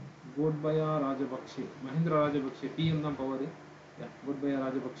 கோட்பயா ராஜபக்ஷே. மஹேந்திர ராஜபக்ஷே PM தான் power. கோட்பயா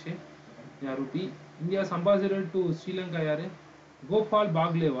Rajapaksa rupee. India's ambassador to Sri Lanka யாரு? கோபால்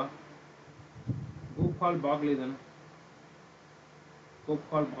பாக்லேவா? கோபால் பாக்லே தானே.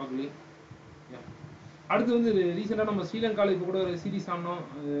 கோபால் பாக்லே. அடுத்து வந்து ரீசெண்டாக நம்ம ஸ்ரீலங்காவில் இப்போ கூட ஒரு சீரீஸ் ஆனோம்.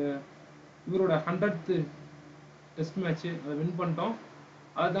 இவரோட 100th டெஸ்ட் மேட்ச் அதை வின் பண்ணிட்டோம்.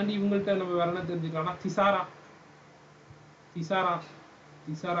 அதை தாண்டி இவங்கள்ட்ட நம்ம வேற என்ன தெரிஞ்சுக்கலாம்னா திசாரா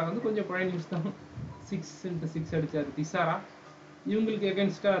வந்து கொஞ்சம் பழைய நியூஸ் தான். 6x6 அடிச்சாரு திசாரா. இவங்களுக்கு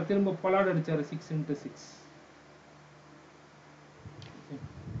எகென்ஸ்டா திரும்ப பலாட் அடிச்சாரு 6x6.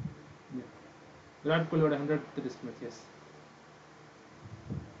 Virat கோலியோட 100th test match. S,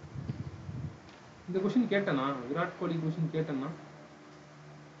 இந்த கொஸ்டின் கேட்டேனா? விராட் கோலி கொஸ்டின்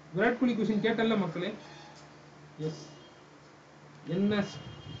கேட்டேன்ல மக்களே. எஸ், என்ன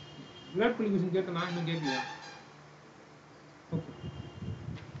விராட் கோலி கொஸ்டின் கேட்டேனா? இன்னும் கேட்கலையா?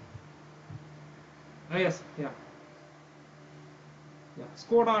 Yes, yeah, yeah.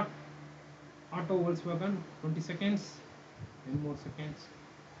 Skoda Auto Volkswagen, 20 seconds, 10 more seconds.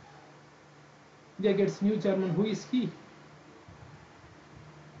 India gets new chairman. Who is he?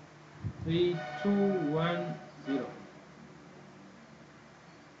 3, 2, 1, 0.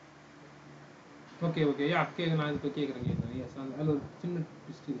 Okay okay yeah கேட்க நான் இப்போ கேட்குறேன் எஸ் அதில் ஒரு சின்ன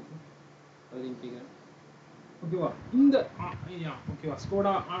ட்விஸ்ட் இருக்கு அதையும் கேட்குறேன் ஓகேவா இந்த யா ஓகேவா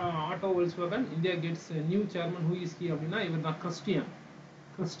Skoda auto Volkswagen India gets new chairman who is he அப்படின்னா இவர் தான்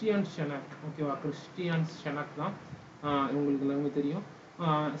கிறிஸ்டியன் ஷெனக் ஓகேவா கிறிஸ்டியன் ஷெனக் தான் உங்களுக்கு எல்லாமே தெரியும்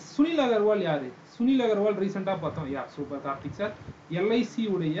சுனில் அகர்வால் யாரு சுனில் அகர்வால் ரீசெண்டாக பார்த்தோம் யா சூப்பர் கார்த்திக் சார் எல்ஐசி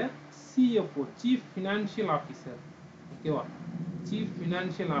உடைய சிஎஃப்ஓ சீஃப் ஃபினான்ஷியல் ஆஃபீஸர் ஓகேவா சீஃப்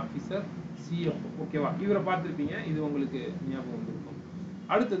ஃபினான்ஷியல் ஆஃபீஸர் சிஎஃப்ஓ ஓகேவா இவரை பார்த்துருப்பீங்க இது உங்களுக்கு ஞாபகம் வந்திருக்கும்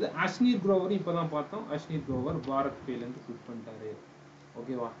அடுத்தது அஷ்னீர் குரோவர் இப்போதான் பார்த்தோம் அஷ்னீர் குரோவர் பாரத் பேலேருந்து குவிட் பண்ணிட்டாரு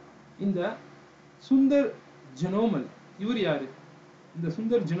ஓகேவா இந்த சுந்தர் ஜனோமல் இவர் யாரு இந்த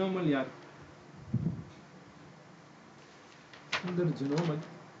சுந்தர் ஜனோமல் யாரு சுந்தர் ஜனோமல்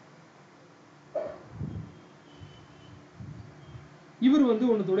இவர் வந்து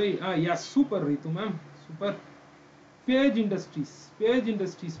ஒன்னுடைய எஸ் சூப்பர் ரித்து மேம் சூப்பர் பேஜ்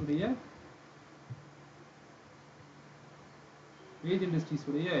இண்டஸ்ட்ரீஸ் உடைய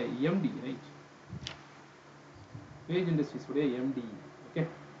MD ரைட் பேஜ் இண்டஸ்ட்ரீஸ் உடைய MD okay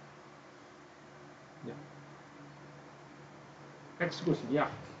next question yeah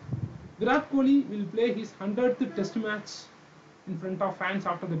Virat Kohli will play his 100th test match in front of fans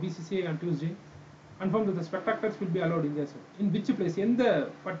after the BCCI on Tuesday confirmed that the spectators will be allowed in there in which place எந்த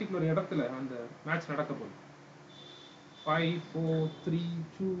particular இடத்துல அந்த match நடக்க போகுது 5 4 3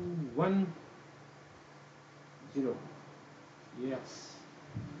 2 1 0 yes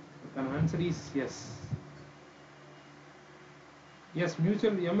the answer is yes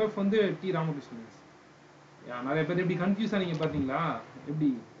mutual MF வந்து D Ramakrishnan நிறைய பேர் எப்படி confuse ஆனீங்க பாத்தீங்களா எப்படி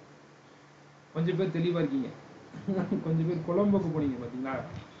கொஞ்சம் பேர் தெளிவா இருக்கீங்க கொஞ்சம் பேர் கொலம்போக்கு போனீங்க பாத்தீங்களா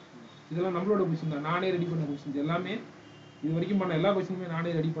இதெல்லாம் நம்மளோட கொஸ்டின் தான் நானே ரெடி பண்ண கொஸ்டின் எல்லாமே இது வரைக்கும் பண்ண எல்லா கொஸ்டினுமே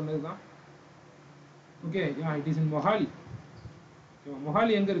நானே ready பண்ணதுதான் okay yeah it is in Mohali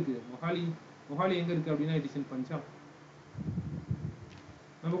Mohali எங்க இருக்கு மொஹாலி எங்க இருக்கு அப்படின்னா இட் இஸ் இன் பஞ்சாப்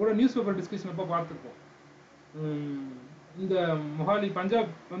நம்ம கூட நியூஸ் பேப்பர் டிஸ்கஷன் அப்போ பார்த்துருப்போம் இந்த மொஹாலி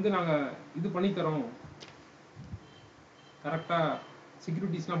பஞ்சாப் வந்து நாங்க இது பண்ணி தரோம் கரெக்டா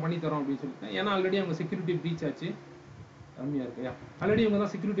செக்யூரிட்டிஸ்லாம் பண்ணி தரோம் அப்படின்னு சொல்லிட்டு ஏன்னா ஆல்ரெடி அவங்க செக்யூரிட்டி பிரீச் ஆச்சு கம்மியா இருக்கு ஆல்ரெடி இவங்க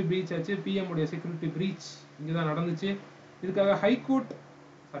தான் செக்யூரிட்டி பிரீச் ஆச்சு பிஎம் உடைய செக்யூரிட்டி பிரீச் இங்கே தான் நடந்துச்சு இதுக்காக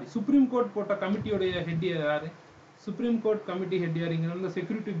சுப்ரீம் கோர்ட் போட்ட கமிட்டியோடைய ஹெட் யாரு சுப்ரீம் கோர்ட் கமிட்டி ஹெட் யார் இங்கே நடந்த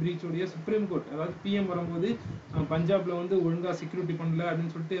செக்யூரிட்டி பிரீச் உடைய சுப்ரீம் கோர்ட் அதாவது பிஎம் வரும்போது பஞ்சாப்ல வந்து ஒழுங்கா செக்யூரிட்டி பண்ணல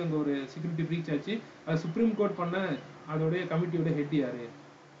அப்படின்னு சொல்லிட்டு அங்கே ஒரு செக்யூரிட்டி பிரீச் ஆச்சு அது சுப்ரீம் கோர்ட் பண்ண அதோடைய கமிட்டியோட ஹெட் யாரு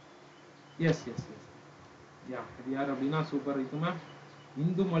எஸ் யா இது யார் அப்படின்னா சூப்பர் இருக்குமா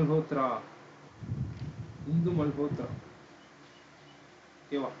இந்து மல்ஹோத்ரா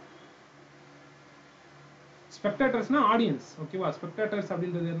ஓகேவா ஸ்பெக்டேட்டர்ஸ்னா ஆடியன்ஸ் ஓகேவா ஸ்பெக்டேட்டர்ஸ்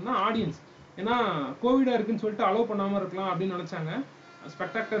அப்படின்றது என்னன்னா ஆடியன்ஸ் ஏன்னா கோவிடா இருக்குன்னு சொல்லிட்டு அலோவ் பண்ணாம இருக்கலாம் அப்படின்னு நினைச்சாங்க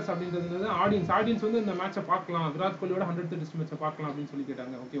ஸ்பெக்டேட்டர்ஸ் அப்படின்றது ஆடியன்ஸ் வந்து இந்த மேட்சை பார்க்கலாம் விராட் கோலியோட 100th டெஸ்ட் மேட்சை பார்க்கலாம் அப்படின்னு சொல்லி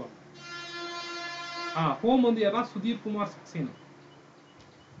கேட்டாங்க ஓகேவா ஹோம் வந்து யாரா சுதீர் குமார் சக்சேனா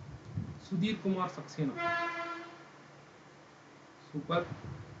சூப்பர்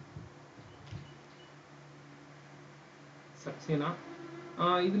சக்சேனா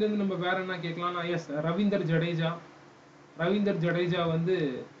இதுல இருந்து நம்ம வேற என்ன கேட்கலாம் எஸ் ரவீந்தர் ஜடேஜா வந்து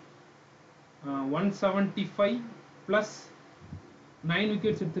 175 பிளஸ் 9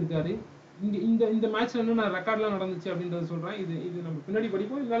 விக்கெட்ஸ் எடுத்திருக்காரு இந்த மேட்ச்ல என்ன ரெக்கார்ட்லாம் நடந்துச்சு அப்படின்றத சொல்றேன் இது நம்ம பின்னாடி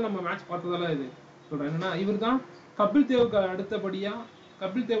படிப்போம் இல்ல நம்ம மேட்ச் பார்த்ததால இது சொல்றேன் என்னன்னா இவர் தான் கபில் தேவுக்கு அடுத்தபடியா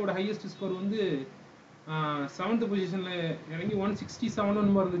கபில் தேவோட ஹையஸ்ட் ஸ்கோர் வந்து 7th பொசிஷன்ல இறங்கி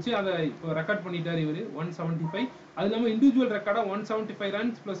 167 இருந்துச்சு அதை இப்போ ரெக்கார்ட் பண்ணிட்டாரு இவர் 175 அது இல்லாம இண்டிவிஜுவல் ரெக்கார்டா 175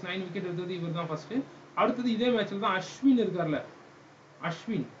 ரன்ஸ் பிளஸ் 9 விக்கெட் எடுத்தது இவர் தான் ஃபர்ஸ்ட் அடுத்தது இதே மேட்ச்ல தான் அஸ்வின் இருக்கார்ல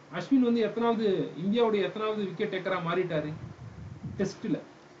அஸ்வின் வந்து இந்தியாவுடைய எத்தனாவது விக்கெட் டேக்கரா மாறிட்டாரு டெஸ்ட்ல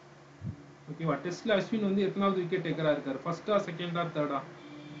ஓகேவா டெஸ்ட்ல அஸ்வின் வந்து எத்தனாவது விக்கெட் டேக்கரா இருக்காரு ஃபர்ஸ்டா செகண்டா தேர்டா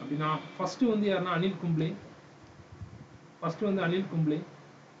அப்படின்னா ஃபர்ஸ்ட் வந்து யாருன்னா அனில் கும்ப்ளே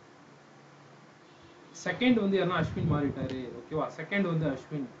செகண்ட் வந்து யாருன்னா அஸ்வின் மாறிட்டாரு ஓகேவா செகண்ட் வந்து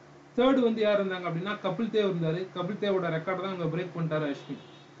அஸ்வின் தேர்ட் வந்து யார் இருந்தாங்க அப்படின்னா கபில் தேவ் இருந்தாரு கபில் தேவோட ரெக்கார்ட் தான் இங்க பிரேக் பண்ணிட்டாரு அஸ்வின்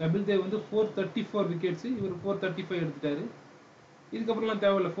கபில் தேவ் வந்து 434 விக்கெட்ஸ் இவர் 435 எடுத்துட்டாரு இதுக்கப்புறம்லாம்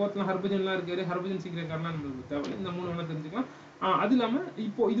தேவையில்ல ஃபோர்த்லாம் ஹர்பஜன்லாம் இருக்காரு ஹர்பஜன் சிங் ரெக்கார்ட்லாம் நம்மளுக்கு தேவையில்லை இந்த 3 வேணா தெரிஞ்சுக்கலாம் அது இல்லாம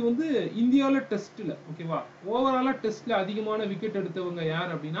இப்போ இது வந்து இந்தியாவில் டெஸ்ட்ல ஓகேவா ஓவராலா டெஸ்ட்ல அதிகமான விக்கெட் எடுத்தவங்க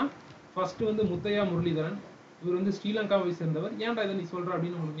யார் அப்படின்னா ஃபர்ஸ்ட் வந்து முத்தையா முரளிதரன் இவர் வந்து ஸ்ரீலங்காவை சேர்ந்தவர் ஏன்டா இதை நீ சொல்ற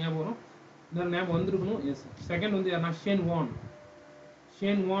அப்படின்னு உங்களுக்கு ஞாபகம் வரும் இந்த ஞாபகம் வந்திருக்கணும். எஸ். செகண்ட் வந்து யாருன்னா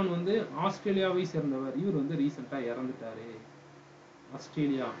ஷேன் வான் வந்து ஆஸ்திரேலியாவை சேர்ந்தவர். இவர் வந்து ரீசெண்டா இறந்துட்டாரு.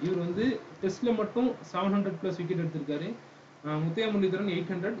 ஆஸ்திரேலியா. இவர் வந்து டெஸ்ட்ல மட்டும் 700 பிளஸ் விக்கெட் எடுத்திருக்காரு. முத்தையா முரளிதரன்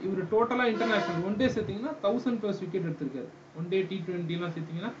 800. இவர் டோட்டலா international one day சேர்த்தீங்கன்னா 1000 plus wicket எடுத்திருக்காரு. ஒன் டே T20 எல்லாம்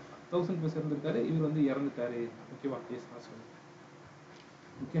சேர்த்தீங்கன்னா 1000 பிளஸ் இருந்திருக்காரு. இவர் வந்து இறந்துட்டாரு. ஓகேவா? எஸ் நான்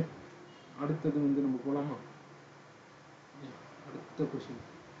ஓகே. அடுத்தது வந்து நம்ம போலாமா? அடுத்த question.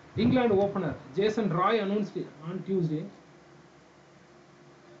 England opener Jason Roy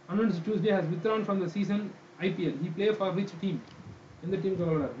announced Tuesday has withdrawn from the season IPL. He play for which team? எந்த டீமுக்கு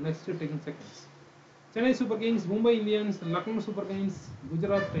விளையாடுறார்? Next 10 seconds. Chennai super Kings, Mumbai Indians, Lucknow super Kings,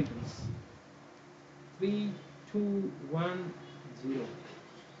 Gujarat Titans. 3 2 1 0.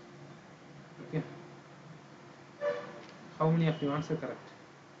 Okay. How many of you answer correct?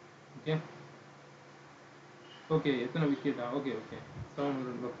 Okay. Okay, எத்தனை விக்கெட்டா? Okay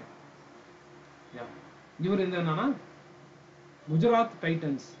 700. Okay. யா. இவர் என்னன்னா Gujarat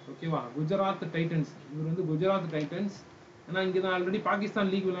Titans. ஓகேவா? Gujarat Titans. இவர் வந்து Gujarat Titans. ஏன்னா இங்கே தான் ஆல்ரெடி பாகிஸ்தான்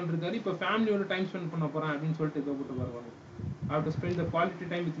லீக் விளையாண்டுருக்காரு. இப்போ ஃபேமிலியோட டைம் ஸ்பெண்ட் பண்ண போறேன் அப்படின்னு சொல்லிட்டு இதோ போட்டு வருவாங்க. I have to spend the quality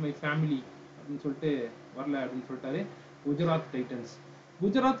time with my family அப்படின்னு சொல்லிட்டு வரல அப்படின்னு சொல்லிட்டாரு. குஜராத் டைட்டன்ஸ்.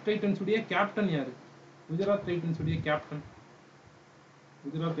 குஜராத் டைட்டன்ஸ் உடைய கேப்டன் யாரு? குஜராத் டைட்டன்ஸ் உடைய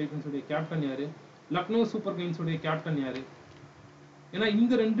கேப்டன் யாரு? லக்னோ சூப்பர் கிங்ஸ் உடைய கேப்டன் யாரு? ஏன்னா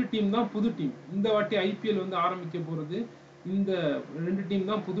இந்த ரெண்டு டீம் தான் புது டீம். இந்த வாட்டி ஐபிஎல் வந்து ஆரம்பிக்க போறது இந்த ரெண்டு டீம்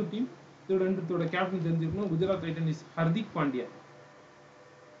தான் புது டீம். இதோட ரெண்டுத்தோட கேப்டன் தெரிஞ்சிருக்கணும். Gujarat Titans is Hardik Pandya.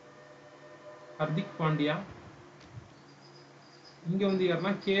 இங்க வந்து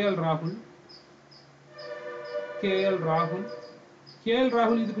யாருன்னா கேஎல் ராகுல்.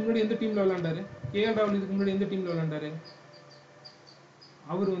 இதுக்கு முன்னாடி எந்த டீம்ல விளையாண்டாரு?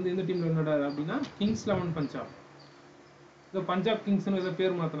 அவர் வந்து எந்த டீம்ல விளையாண்டாரு அப்படின்னா கிங்ஸ் 11 பஞ்சாப். இந்த பஞ்சாப் கிங்ஸ்னு ஏதோ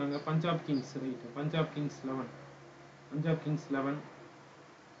பேர் மாத்தினாங்க. Punjab Kings, right. Punjab Kings 11.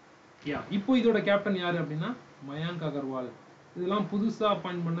 யா. இப்போ இதோட கேப்டன் யாரு அப்படின்னா மயாங்க் அகர்வால். இதெல்லாம் புதுசா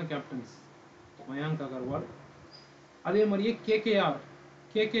அப்பாயிண்ட் பண்ண கேப்டன்ஸ். மயாங்க் அகர்வால். அதே மாதிரியே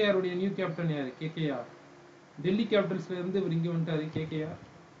கேகேஆர் உடைய நியூ கேப்டன் யாரு? கேகேஆர் டெல்லி கேபிட்டல்ஸ்ல இருந்து இவர் இங்க வந்துட்டாரு. கேகேஆர்.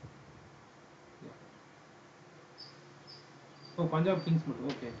 ஓ, பஞ்சாப் கிங்ஸ் மட்டும்.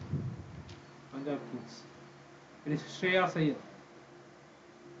 Okay, Punjab Kings. It is Shreyas Iyer.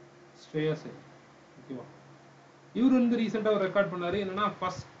 ஓகேவா? இவர் வந்து ரீசெண்டா ஒரு ரெக்கார்ட் பண்ணாரு. என்னன்னா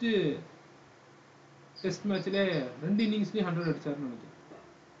ஃபர்ஸ்ட் டெஸ்ட் மேட்ச்ல 2 இன்னிங்ஸ்லயும் 100 அடிச்சாருன்னு நினைக்கிறேன்.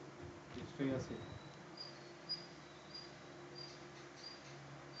 ஸ்ரேயாஸ் ஐயர்.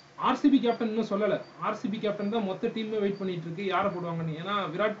 ஆர்சிபி கேப்டன் இன்னும் சொல்லல. ஆர்சிபி கேப்டன் தான் மொத்த டீமே வெயிட் பண்ணிட்டு இருக்கு யாரை போடுவாங்கன்னு. ஏன்னா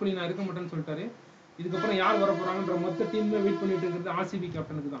விராட் கோலி நான் இருக்க மாட்டேன்னு சொல்லிட்டாரு. இதுக்கப்புறம் யார் வர போறாங்கன்ற மொத்த டீமே வெயிட் பண்ணிட்டு இருக்கிறது ஆர்சிபி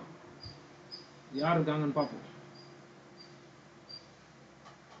கேப்டனுக்கு தான். யார் இருக்காங்கன்னு பார்ப்போம்.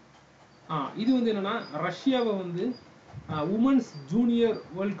 இது வந்து என்னன்னா ரஷ்யாவை வந்து உமன்ஸ் ஜூனியர்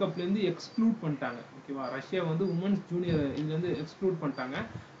வேர்ல்ட் கப்ல இருந்து எக்ஸ்க்ளூட் பண்ணிட்டாங்க. ஓகேவா? ரஷ்யா வந்து உமன்ஸ் ஜூனியர் இதுல இருந்து எக்ஸ்க்ளூட் பண்ணிட்டாங்க.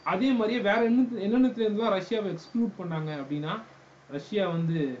 அதே மாதிரியே வேற என்னென்னத்துல இருந்துலாம் ரஷ்யாவை எக்ஸ்க்ளூட் பண்ணாங்க அப்படின்னா ரஷ்யா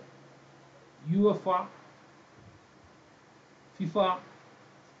வந்து யூஎஃப்ஆ, ஃபிஃபா,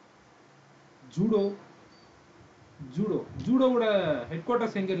 ஜூடோவோட ஹெட்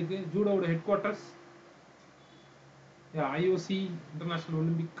குவார்ட்டர்ஸ் எங்க இருக்கு? ஜூடோவோட head quarters IOC, international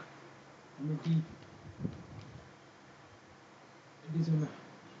Olympic committee. It is in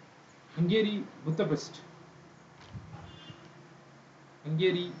Hungary, புத்தபெஸ்ட்.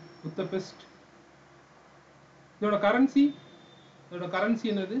 இதோட கரன்சி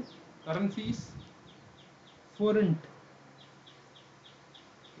என்னது? Currency is ஃபோரண்ட்.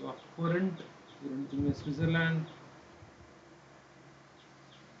 Switzerland.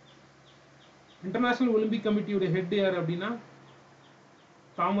 International Olympic கமிட்டியோட head யார் அப்படின்னா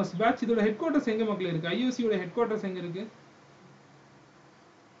தாமஸ் பேட்ச். இதோட ஹெட் குவார்ட்டர்ஸ் எங்க மக்கள் இருக்கு? ஐஓசியோட ஹெட் குவார்ட்டர்ஸ் எங்க இருக்கு?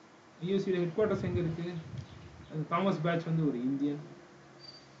 அது தாமஸ் பேட்ச் வந்து ஒரு இந்தியன்.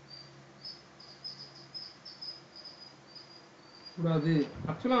 கூடாது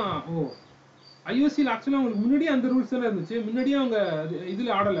ஆக்சுவலா. ஐஓசியில் ஆக்சுவலா அவங்களுக்கு முன்னாடியே அந்த ரூல்ஸ் எல்லாம் இருந்துச்சு. முன்னாடியே அவங்க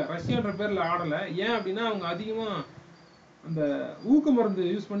இதுல ஆடல, ரஷ்யான்ற பேர்ல ஆடல. ஏன் அப்படின்னா அவங்க அதிகமா அந்த ஊக்க மருந்து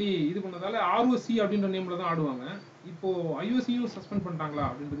யூஸ் பண்ணி இது பண்ணதால ஆர்ஓசி அப்படின்ற நேம்ல தான் ஆடுவாங்க. இப்போ ஐஓசியும் சஸ்பெண்ட் பண்ணிட்டாங்களா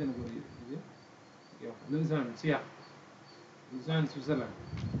அப்படின்றது எனக்கு ஒரு இது. சுவிட்சர்லாந்து.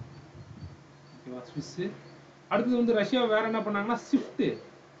 ஓகேவா? ஸ்விஸ். அடுத்தது வந்து ரஷ்யா வேற என்ன பண்ணாங்கன்னா ஷிஃப்ட்.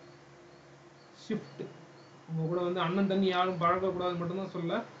 அவங்க கூட வந்து அண்ணன் தண்ணி யாரும் பழகக்கூடாது மட்டும்தான்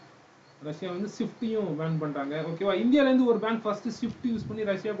சொல்ல. ரஷ்யா வந்து ஷிஃப்ட்டையும் பேன் பண்ணிட்டாங்க. ஓகேவா? இந்தியாவிலேருந்து ஒரு பேங்க் ஃபர்ஸ்ட் ஷிஃப்ட் யூஸ் பண்ணி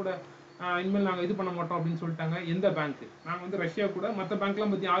ரஷ்யா கூட இனிமேல் நாங்கள் இது பண்ண மாட்டோம் அப்படின்னு சொல்லிட்டாங்க. எந்த பேங்க்? நாங்கள் வந்து ரஷ்யா கூட, மற்ற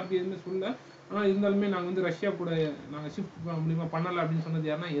பேங்க்லாம் பற்றி ஆர்பிஐ எதுவுமே சொல்லல. ஆனால் இருந்தாலுமே நாங்கள் வந்து ரஷ்யா கூட நாங்கள் ஷிஃப்ட் மூலியமாக பண்ணலை அப்படின்னு சொன்னது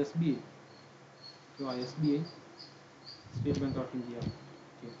யாருன்னா எஸ்பிஐ. ஓகேவா? SBI, state bank of India.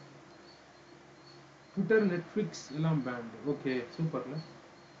 Okay. Twitter, Netflix எல்லாம் பேண்ட். ஓகே, சூப்பர்ல.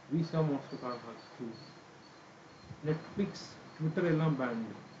 Visa, master card, Netflix, Twitter எல்லாம்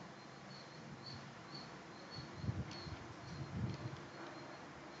பேண்ட்.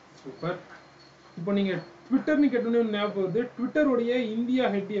 சூப்பர். இப்போ நீங்க ட்விட்டர்னு கேட்டோன்னே ஞாபகம் வருது, ட்விட்டருடைய இந்தியா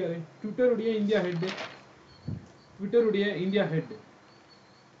ஹெட் யாரு? ட்விட்டருடைய India head, ட்விட்டருடைய India head,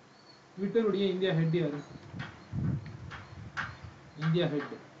 ட்விட்டருடைய India head யாரு? இந்தியா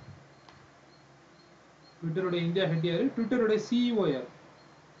ஹெட், ட்விட்டருடைய இந்தியா ஹெட் யாரு? ட்விட்டருடைய CEO யாரு?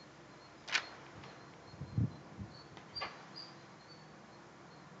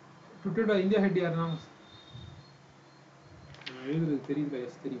 ட்விட்டரோட இந்தியா ஹெட் யாருன்னா எழுதுறது தெரியுது.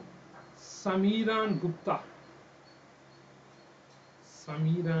 எஸ் தெரியும். சமீரான் Gupta.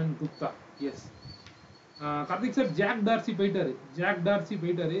 சமீரான் Gupta. S. Karthik sir, jack Darcy போயிட்டாரு. ஜாக் டார்சி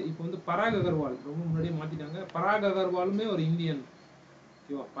போயிட்டாரு. இப்போ வந்து பராக் அகர்வால் ரொம்ப முன்னாடியே மாத்திட்டாங்க. பராக் அகர்வாலுமே ஒரு இந்தியன்.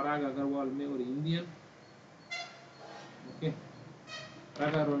 ஓகேவா? பராக் அகர்வாலுமே ஒரு இந்தியன். ஓகே,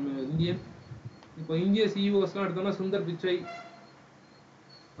 பராக் அகர்வாலுமே ஒரு இந்தியன். இப்போ இந்திய CEOஸ்லாம் எடுத்தோம்னா சுந்தர் பிச்சை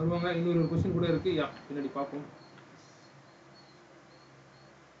வருவாங்க. இன்னொரு கொஸ்டின் கூட இருக்கு, யா பின்னாடி பார்ப்போம்.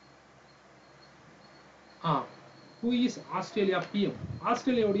 Who is Australia PM?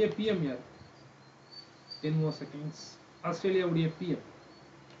 ஆஸ்திரேலியாவுடைய PM யார்? 10 more seconds. ஆஸ்திரேலியாவுடைய PM.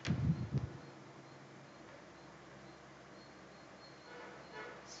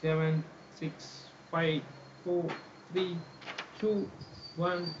 Seven, 6, 5, 4, 3, 2,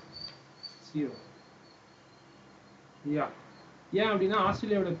 1, 0. யா, ஏன் அப்படின்னா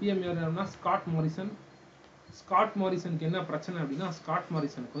ஆஸ்திரேலியாவோட PM யாருன்னா ஸ்காட் மாரிசன். ஸ்காட் மாரிசனுக்கு என்ன பிரச்சனை அப்படின்னா, ஸ்காட்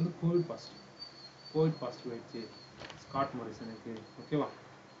மாரிசனுக்கு வந்து கோவிட் பாசிட்டிவ் ஆயிடுச்சு ஸ்காட் மாரிசனுக்கு. ஓகேவா?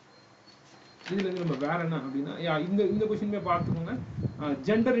 இதுல இருந்து நம்ம வேற என்ன அப்படின்னா, இந்த கொஸ்டினுமே பார்த்துக்கோங்க.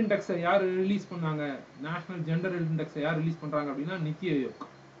 ஜெண்டர் இண்டெக்ஸை யார் ரிலீஸ் பண்ணாங்க? நேஷனல் ஜெண்டர் இண்டெக்ஸை யார் ரிலீஸ் பண்றாங்க அப்படின்னா நித்தி ஆயோக்.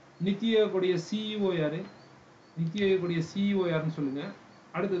 நித்தி ஆயோக்குடைய CEO யாரு? நித்தி ஆயோக்குடைய CEO யாருன்னு சொல்லுங்க.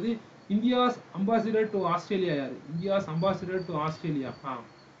 அடுத்தது இந்தியாஸ் அம்பாசிடர் டு ஆஸ்திரேலியா யாரு? India's ambassador to Australia.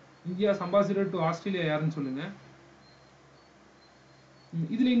 India's ambassador to Australia யாருன்னு சொல்லுங்க.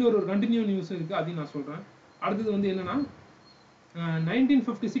 இதுல இன்னொரு கண்டினியூ நியூஸ் இருக்கு, அதையும் நான் சொல்றேன். அடுத்தது வந்து என்னன்னா,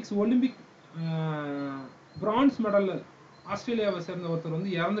 1956 ஒலிம்பிக் பிரான்ஸ் மெடல் ஆஸ்திரேலியாவை சேர்ந்த ஒருத்தர்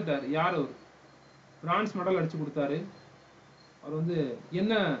வந்து இறந்துட்டாரு. யார் அவர்? பிரான்ஸ் மெடல் அடிச்சு கொடுத்தாரு. அவர் வந்து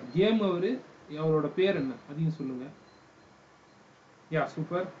என்ன கேம், அவரோட பேர் என்ன, அதையும் சொல்லுங்க. யா,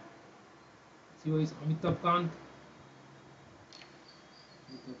 super. CO is Amitabh Kant.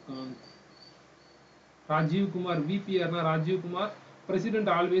 Rajiv Kumar. VPRனா Rajiv Kumar. President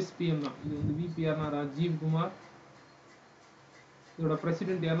always PM தான். இது வந்து VPRனா ராஜீவ் குமார். இதோட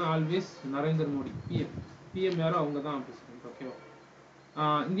பிரசிடென்ட் யாருன்னா ஆல்வேஸ் நரேந்திர மோடி. PM யாரோ அவங்க தான் பிரசிடென்ட். ஓகேவா?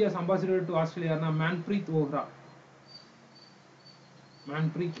 இந்தியாஸ் அம்பாசிடர் டு ஆஸ்திரேலியா யாருன்னா மன்பிரீத் ஓஹ்ரா.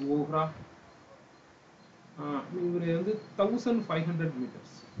 மன்பிரீத் ஓஹ்ரா. இவர் வந்து 1500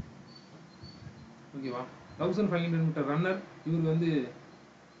 மீட்டர்ஸ். ஓகேவா? 1500 மீட்டர் ரன்னர். இவர் வந்து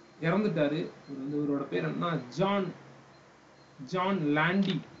இறந்துட்டாரு. இவர் வந்து இவரோட பேர் என்ன? ஜான்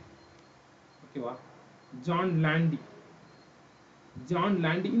லாண்டி. ஓகேவா? ஜான் லாண்டி.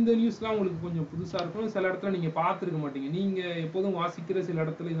 இந்த நியூஸ்லாம் உங்களுக்கு கொஞ்சம் புதுசா இருக்கும். சில இடத்துல நீங்க பார்த்துருக்க மாட்டீங்க. நீங்க எப்போதும் வாசிக்கிற சில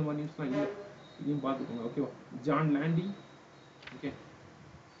இடத்துல இந்த மாதிரி நியூஸ்லாம் இல்லை. இதையும் பார்த்துக்கோங்க. ஓகேவா? ஜான் லாண்டி. ஓகே,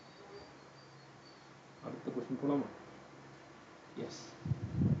 அடுத்த கொஸ்டின் போலாமா? S.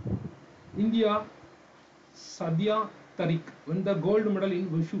 India Sathya Tarikh won the gold medal in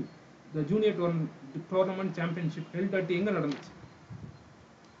wushu, the junior tournament championship held at எங்க நடந்துச்சு?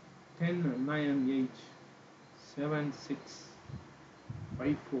 10, 9, 8, 7, 6,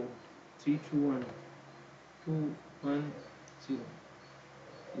 5, 4, 3, 2, 1, 2, 1, 0.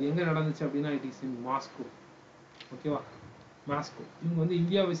 இது எங்க நடந்துச்சு அப்படின்னா இட் இஸ் இன் மாஸ்கோ. ஓகேவா? மாஸ்கோ. இவங்க வந்து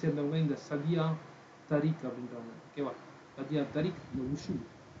இந்தியாவை சேர்ந்தவங்க, இந்த சத்யா தரிக் அப்படின்றவங்க. ஓகேவா? சத்யா தரிக். இந்த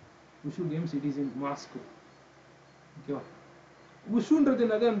wushu games it is in Moscow. ஓகேவா? உஷுன்றது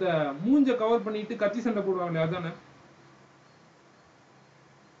என்னது? அந்த மூஞ்ச கவர் பண்ணிட்டு கத்தி சண்டை போடுவாங்களே, அதானே?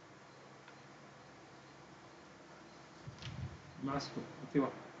 மாஸ்கோ. ஓகேவா?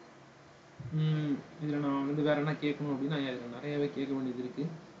 இதுல நான் வந்து வேற என்ன கேட்கணும் அப்படின்னா, இதுல நிறையவே கேட்க வேண்டியது இருக்கு.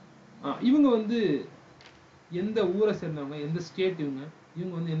 இவங்க வந்து எந்த ஊரை சேர்ந்தவங்க? எந்த ஸ்டேட் இவங்க?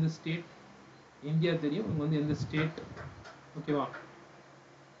 இவங்க வந்து எந்த ஸ்டேட்? இந்தியா தெரியும். இவங்க வந்து எந்த ஸ்டேட்? ஓகேவா?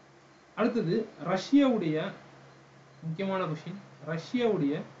 அடுத்தது ரஷ்யாவுடைய முக்கியமான கொஸ்டின்.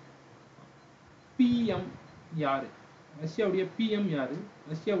 ரஷ்யாவுடைய PM யாரு? ரஷ்யாவுடைய PM யாரு?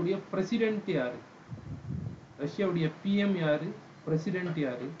 ரஷ்யாவுடைய பிரசிடென்ட் யாரு? ரஷ்யாவுடைய PM யாரு? பிரசிடென்ட்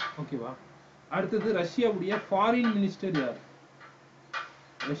யாரு? ஓகேவா? அடுத்தது ரஷ்யாவுடைய ஃபாரின் மினிஸ்டர் யாரு?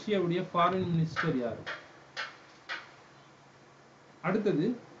 ரஷ்யாவுடைய ஃபாரின் மினிஸ்டர் யாரு? அடுத்தது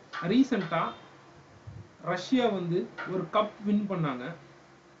ரீசெண்டா ரஷ்யா வந்து ஒரு கப் வின் பண்ணாங்க.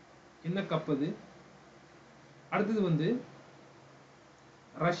 என்ன கப் அது? அடுத்தது வந்து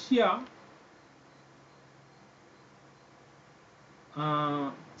ரஷ்யா,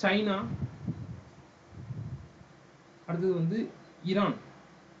 சைனா, அடுத்தது வந்து ஈரான்.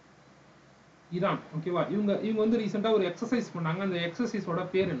 ஓகேவா? இவங்க வந்து ரீசெண்டா ஒரு எக்ஸசைஸ் பண்ணாங்க. அந்த எக்ஸசைஸோட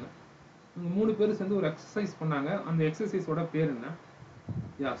பேர் என்ன? இவங்க 3 பேரும் சேர்ந்து ஒரு எக்ஸசைஸ் பண்ணாங்க. அந்த எக்ஸசைஸோட பேர் என்ன?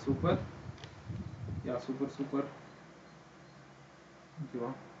 யா சூப்பர். சூப்பர்.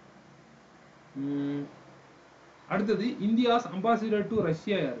 ஓகேவா? அடுத்தது இந்தியாஸ் அம்பாசிடர் டு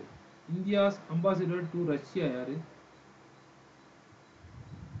ரஷ்யா யாரு? இந்தியாஸ் அம்பாசிடர் டு ரஷ்யா யாரு?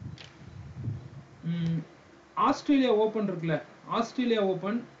 ஆஸ்திரேலியா ஓபன் இருக்குல்ல, ஆஸ்திரேலியா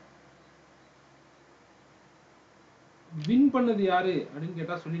ஓபன் வின் பண்ணது யாரு அப்படின்னு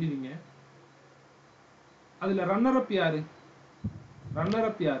கேட்டா சொல்லிடுவீங்க. அதுல ரன்னர் அப் யாரு?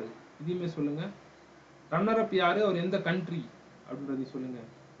 இதையுமே சொல்லுங்க. ரன்னர் அப் யாரு? அவர் எந்த கண்ட்ரி அப்படின்றதையும் சொல்லுங்க.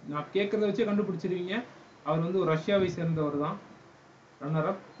 நான் கேட்கறத வச்சே கண்டுபிடிச்சிருவீங்க. அவர் வந்து ஒரு ரஷ்யாவை சேர்ந்தவர் தான் ரன்னர்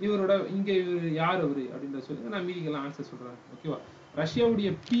அப். இவரோட இங்க யார் அவரு அப்படின்றத சொல்லுங்க. நான் மீதிக்கெல்லாம் ஆன்சர் சொல்றேன். ஓகேவா? ரஷ்யாவுடைய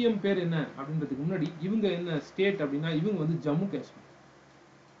பிஎம் பேர் என்ன அப்படின்றதுக்கு முன்னாடி இவங்க என்ன ஸ்டேட் அப்படின்னா இவங்க வந்து ஜம்மு காஷ்மீர்.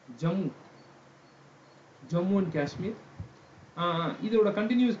 ஜம்மு அண்ட் காஷ்மீர். இதோட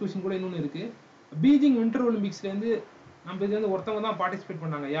கண்டினியூஸ் கொஸ்டின் கூட இன்னொன்று இருக்கு. பீஜிங் வின்டர் ஒலிம்பிக்ஸ்ல இருந்து நம்ம இதுல இருந்து ஒருத்தவங்க தான் பார்ட்டிசிபேட்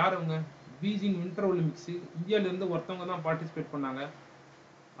பண்ணாங்க. யார் அவங்க? பீஜிங் வின்டர் ஒலிம்பிக்ஸ் இந்தியால இருந்து ஒருத்தவங்க தான் பார்ட்டிசிபேட் பண்ணாங்க.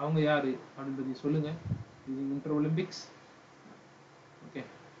 அவங்க யாரு அப்படின்றதையும் சொல்லுங்க. Beijing winter Olympics. ஓகே,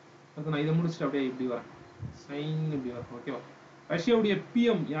 அது நான் இதை முடிச்சுட்டு அப்படியே இப்படி வரேன். சைன் இப்படி வரேன். ஓகேவா? ரஷ்யாவுடைய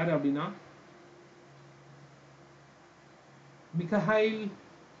பிஎம் யாரு அப்படின்னா மிகைல்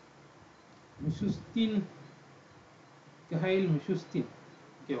மிஷுஸ்தின்.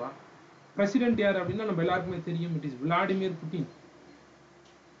 ஓகேவா? பிரசிடென்ட் யார் அப்படின்னா நம்ம எல்லாருக்குமே தெரியும். It is Vladimir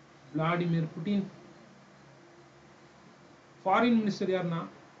Putin. Foreign minister யாருன்னா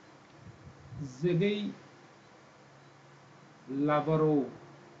செர்கை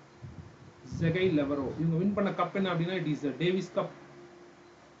லவரோவ். இவங்க வின் பண்ண கப் என்ன அப்படின்னா இட் இஸ் டேவிஸ் கப்.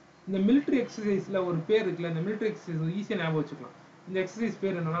 இந்த மிலிட்டரி எக்ஸசைஸ்ல ஒரு பேர் இருக்குல்ல, இந்த மிலிட்டரி எக்ஸசைஸ் ஈஸியா ஞாபகம் வச்சுக்கலாம். இந்த எக்ஸசைஸ்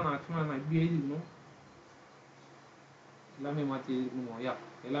பேர் என்னன்னா நான் இப்படி எழுதிக்கணும். எல்லாமே மாற்றி எழுதிக்கணுமோ?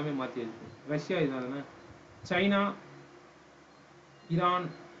 எல்லாமே மாற்றி எழுதிக்கணும். ரஷ்யா இதான, சைனா, ஈரான்,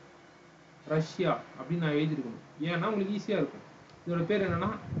 ரஷ்யா அப்படின்னு நான் எழுதிருக்கணும். ஏன்னா உங்களுக்கு ஈஸியா இருக்கும். இதோட பேர்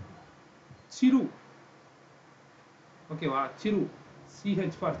என்னன்னா சிரு. ஓகேவா? சிரு.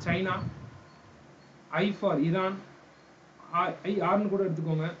 CH for China, I for Iran, ஆர்னு கூட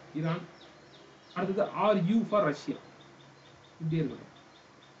எடுத்துக்கோங்க ஈரான். அடுத்தது RU ஃபார் ரஷ்யா. இப்படி இருக்கட்டும்.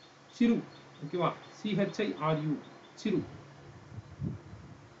 சிரு. ஓகேவா? CHIRU சிரு.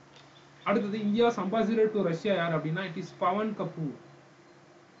 அடுத்தது இந்தியாஸ் அம்பாசிடர் டு ரஷ்யா யார் அப்படின்னா இட் இஸ் பவன்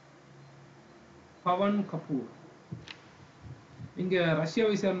கபூர். இங்க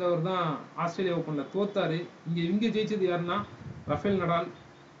ரஷ்யாவை சேர்ந்தவர் தான் ஆஸ்திரேலியா ஓபன்ல தோத்தாரு. இங்க ஜெயிச்சது யாருன்னா ரஃபேல் நடால்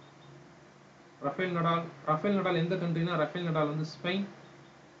எந்த கண்ட்ரினா ரஃபேல் நடால் வந்து ஸ்பெயின்.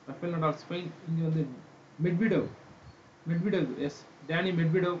 இங்க வந்து மெட்விடவ் எஸ் டேனி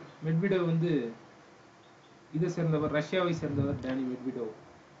மெட்விடவ் வந்து இதை சேர்ந்தவர், ரஷ்யாவை சேர்ந்தவர் டேனி மெட்விடவ்.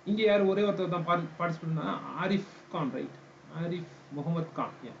 இங்க யார் ஒரே ஒருத்தர் தான் பார்ட்டிசிபேட் பண்ணா ஆரிஃப் கான், ரைட்? ஆரிஃப் முகமது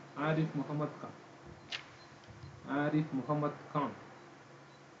கான்.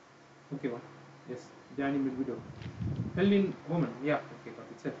 ஓகேவா? S, Danny மெட்விடவ். ஹெல்லின் Oman. Okay, got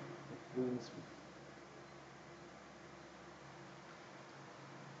it, sir.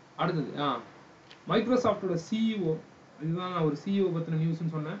 அடுத்தது மைக்ரோசாஃப்டோட சிஇஓ. இதுதான் நான் ஒரு சிஇஓ பத்தின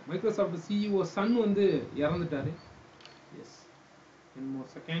நியூஸ்னு சொன்னேன். மைக்ரோசாஃப்ட் சிஇஓ சன் வந்து இறந்துட்டாரு. S, 10 more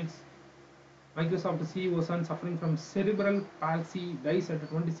seconds. Microsoft CEO son suffering from cerebral palsy dies at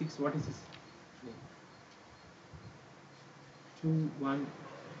 26. What is his name? 2 1.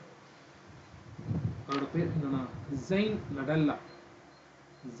 அவரோட பேர் என்னன்னா ஜெயின் நடல்லா.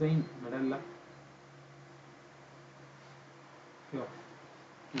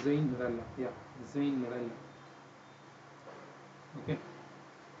 ஓகே.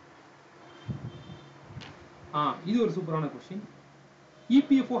 இது ஒரு சூப்பரான question.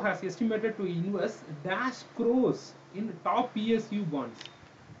 EPFO has estimated to invest dash crores in top PSU bonds.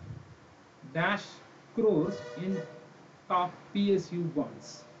 Dash crores in top PSU bonds.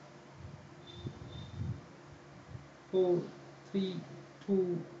 4 3 2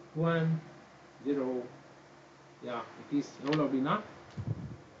 1 0. it is எவ்வளவு அப்படின்னா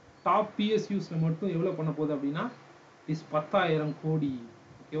top PSUஸ்ல மட்டும் எவ்வளவு பண்ண போகுது அப்படின்னா இஸ் 10,000 கோடி.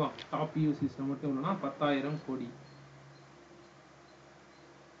 ஓகேவா? டாப் PSUஸ்ல மட்டும் எவ்வளவுனா 10,000 கோடி.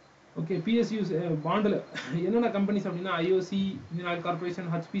 ஓகே, பிஎஸ்யூ பாண்டில் என்னென்ன கம்பெனிஸ் அப்படின்னா IOC, Indian oil corporation,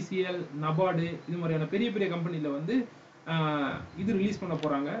 HPCL, NABARD, இது மாதிரியான பெரிய பெரிய கம்பெனியில் வந்து இது ரிலீஸ் பண்ண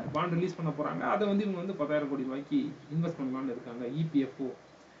போகிறாங்க, பாண்ட் ரிலீஸ் பண்ண போகிறாங்க. அதை வந்து இவங்க வந்து 10,000 கோடி ரூபாய்க்கு இன்வெஸ்ட் பண்ணலான்னு இருக்காங்க. EPFO,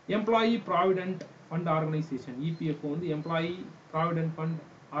 employee provident fund organisation. EPFO வந்து எம்ப்ளாயி ப்ராவிடென்ட் ஃபண்ட்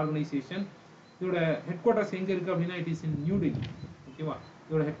ஆர்கனைசேஷன். இதோட ஹெட் குவார்ட்டர்ஸ் எங்கே இருக்குது அப்படின்னா it is in new Delhi. ஓகேவா,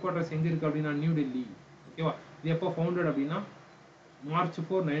 இதோட ஹெட் குவார்ட்டர்ஸ் எங்கே இருக்குது அப்படின்னா நியூ டெல்லி. ஓகேவா, இது எப்போ ஃபவுண்டட் அப்படின்னா March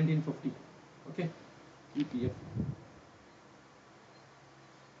 4, 1950. Okay, ETF.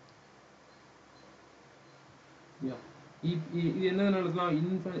 Yeah. இது என்னென்னலாம்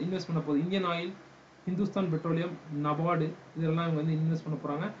இன்வெஸ்ட் பண்ண போகுது? Indian oil, Hindustan petroleum, NABARD, இதெல்லாம் இவங்க வந்து இன்வெஸ்ட் பண்ண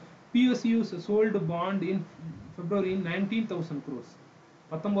போகிறாங்க. PSUs sold bond in February 19,000 crores.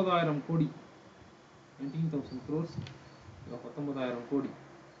 19,000 கோடி. 19,000 crores. 19,000 கோடி.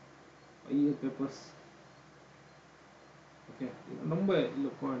 5 year papers. ஓகே, ரொம்ப இல்லை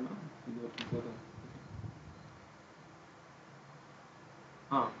போனா இது வரைக்கும் போதும்.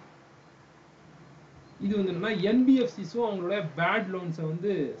 இது வந்து என்னன்னா என்பிஎஃப்சிஸும் அவங்களோட பேட் லோன்ஸை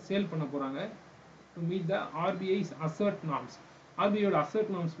வந்து சேல் பண்ண போகிறாங்க to meet the RBI's assert norms. ஆர்பிஐயோட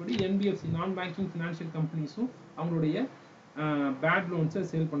assert norms படி என்பிஎஃப்சி, நான் பேங்கிங் ஃபினான்ஷியல் கம்பெனிஸும் அவங்களுடைய பேட் லோன்ஸை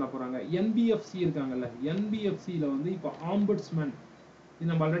சேல் பண்ண போகிறாங்க. என்பிஎஃப்சி இருக்காங்கல்ல, என்பிஎஃப்சியில் வந்து இப்போ ஆம்புட்ஸ்மேன்,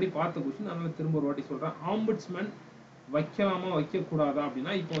 இது நம்ம ஆல்ரெடி பார்த்த கொஸ்டின், அதனால திரும்ப ஒரு வாட்டி சொல்கிறேன். ஆம்புட்ஸ்மேன் வைக்கலாமா வைக்கக்கூடாதா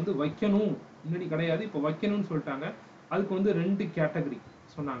அப்படின்னா இப்போ வந்து வைக்கணும், முன்னாடி கிடையாது, இப்போ வைக்கணும்னு சொல்லிட்டாங்க. அதுக்கு வந்து 2 கேட்டகரி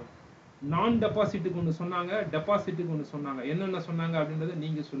சொன்னாங்க. நான் டெபாசிட்டுக்கு ஒன்று சொன்னாங்க, டெபாசிட்டுக்கு ஒன்று சொன்னாங்க. என்னென்ன சொன்னாங்க அப்படின்றத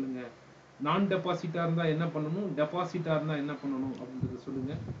நீங்கள் சொல்லுங்கள். நான் டெபாசிட்டாக இருந்தால் என்ன பண்ணணும், டெபாசிட்டாக இருந்தால் என்ன பண்ணணும் அப்படின்றத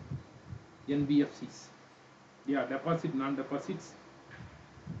சொல்லுங்கள். என்பிஎஃப்சிஸ், யா டெபாசிட், நான் டெபாசிட்ஸ்,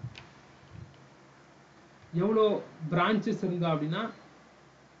 எவ்வளோ பிரான்ச்சஸ் இருந்தா அப்படின்னா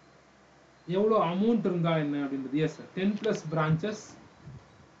எவ்வளோ அமௌண்ட் இருந்தா என்ன அப்படின்றது. S, 10+ branches.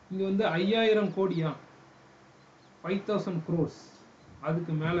 இங்கே வந்து 5,000 கோடியா, 5,000 crores,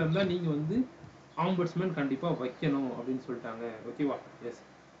 அதுக்கு மேலே இருந்தால் நீங்கள் வந்து ஆம்பட்ஸ்மேன் கண்டிப்பாக வைக்கணும் அப்படின்னு சொல்லிட்டாங்க. ஓகேவா, எஸ்,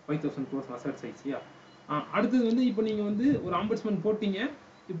 5,000 crores அசட் சைஸியா. அடுத்தது வந்து இப்போ நீங்கள் வந்து ஒரு ஆம்பட்ஸ்மேன் போட்டிங்க,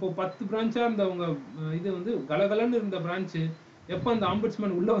 இப்போ 10 பிரான்ச்சாக இருந்தவங்க இது வந்து கலகலன்னு இருந்த பிரான்ச்சு எப்போ அந்த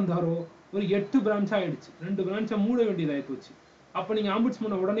ஆம்பட்ஸ்மேன் உள்ளே வந்தாரோ ஒரு 8 பிரான்ச் ஆகிடுச்சு. 2 பிரான்ச்சை மூட வேண்டியதாகி போச்சு. அப்போ நீங்கள்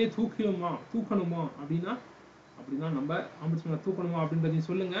ஆம்பட்ஸ்மேனை உடனே தூக்கணுமா அப்படின்னா நம்ம ஆம்பட்ஸ்மேனை தூக்கணுமா அப்படின்றதையும்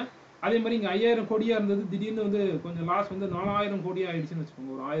சொல்லுங்கள். அதே மாதிரி இங்கே 5,000 கோடியாக இருந்தது, திடீர்னு வந்து கொஞ்சம் லாஸ் வந்து 4,000 கோடியாக ஆயிடுச்சுன்னு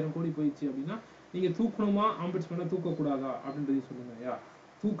வச்சுக்கோங்க. ஒரு 1,000 கோடி போயிடுச்சு அப்படின்னா நீங்கள் தூக்கணுமா, ஆம்பட்ஸ்மேனை தூக்கக்கூடாதா அப்படின்றதையும் சொல்லுங்கள். யா,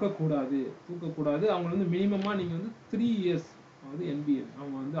 தூக்கக்கூடாது. அவங்க வந்து மினிமமாக நீங்கள் வந்து 3 years வந்து என்பிஏ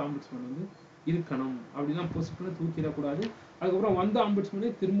அவங்க வந்து ஆம்பட்ஸ்மேன் வந்து இருக்கணும். அப்படிலாம் பொசிஷனை தூக்கிடக்கூடாது. அதுக்கப்புறம் வந்த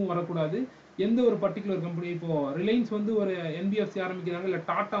ஆம்பட்ஸ்மேனே திரும்ப வரக்கூடாது. எந்த ஒரு பர்டிகுலர் கம்பெனி, இப்போ ரிலையன்ஸ் வந்து ஒரு என்பிஎஃப்சி ஆரம்பிக்கிறாங்க, இல்லை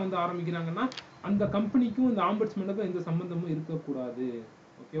டாட்டா வந்து ஆரம்பிக்கிறாங்கன்னா அந்த கம்பெனிக்கும் இந்த ஆம்பட்ஸ்மேனுக்கும் எந்த சம்பந்தமும் இருக்கக்கூடாது.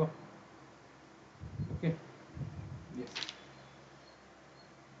 ஓகேவா, okay, S,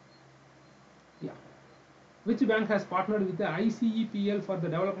 yeah. Which bank has partnered with the ICEPL for the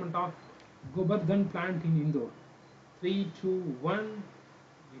development of Gobardhan plant in Indore? 3, 2, 1,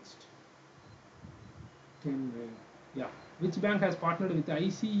 next. 10, 9. Yeah. Which bank has partnered with the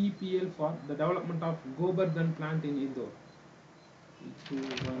ICEPL for the development of Gobardhan plant in Indore? 3, 2,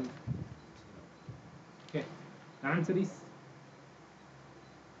 1. Okay. The answer is,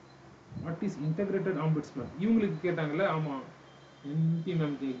 what is integrated ombudsman? இவங்களுக்கு கேட்டாங்கல்ல, ஆமாம், MP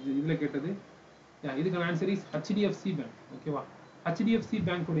ma'am இதில் கேட்டது. இதுக்கான answer is HDFC bank. ஓகேவா, HDFC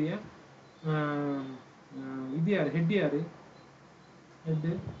பேங்க்குடைய இது யார், head யார்,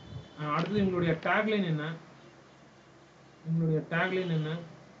 head. அடுத்தது இவங்களுடைய டேக்லைன் என்ன,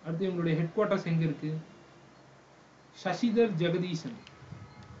 அடுத்து இவங்களுடைய ஹெட் குவார்ட்டர்ஸ் எங்கே இருக்குது? சசிதர் ஜெகதீசன்.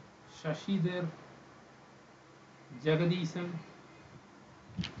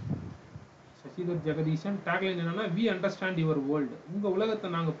 டேக்லைன் என்னன்னா, வி அண்டர்ஸ்டாண்ட் யுவர் வேர்ல்டு, உங்கள் உலகத்தை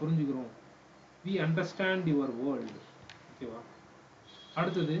நாங்கள் புரிஞ்சுக்கிறோம். We understand your world. ஓகேவா,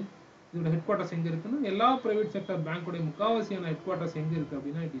 அடுத்தது இதோட ஹெட் குவார்ட்டர்ஸ் எங்கே இருக்குன்னா, எல்லா பிரைவேட் செக்டர் பேங்க்குடைய முக்காவாசியான ஹெட் குவார்ட்டர்ஸ் எங்கே இருக்குது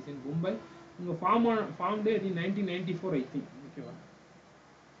அப்படின்னா இட் இஸ் இன் மும்பை. இங்கே ஃபார்ம்டே இன் 1994 ஐ திங்க். ஓகேவா,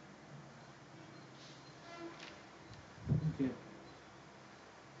 ஓகே.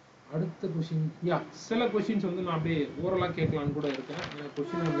 அடுத்த கொஷின், யா, சில கொஷின்ஸ் வந்து நான் அப்படியே ஓரலாக கேட்கலான்னு கூட இருக்கேன்.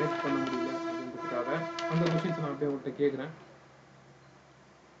 கொஷினை மேக் பண்ண முடியல அப்படின்றதுக்காக அந்த கொஷின்ஸ் நான் அப்படியே உங்கள்கிட்ட கேட்குறேன்,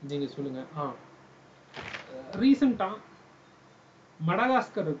 நீங்கள் சொல்லுங்கள். ரீசெண்டாக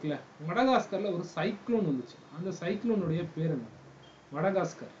மடகாஸ்கர் இருக்குல்ல, மடகாஸ்கரில் ஒரு சைக்ளோன் வந்துச்சு. அந்த சைக்ளோனுடைய பேர் என்ன?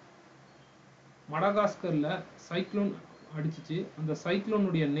 மடகாஸ்கரில் சைக்ளோன் அடிச்சிச்சு. அந்த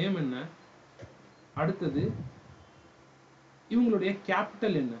சைக்ளோனுடைய நேம் என்ன? அடுத்தது இவங்களுடைய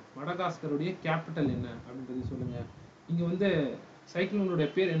கேபிட்டல் என்ன? மடகாஸ்கருடைய கேபிட்டல் என்ன அப்படின்றது சொல்லுங்க. இங்கே வந்து சைக்ளோனுடைய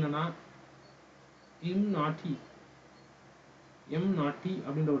பேர் என்னன்னா எம் நாட்டி. எம் நாட்டி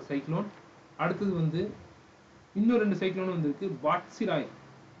அப்படின்ற ஒரு சைக்ளோன். அடுத்தது வந்து இன்னும் 2 சைக்ளோன் வந்திருக்கு. பாட்சிராய்,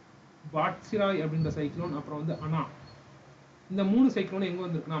 பாட்சிராய் அப்படின்ற சைக்ளோன். அப்புறம் வந்து அனா. இந்த 3 சைக்ளோன் எங்க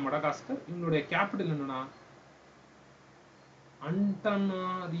வந்திருக்குன்னா மடகாஸ்கர். இவங்களுடைய கேபிட்டல் என்னன்னா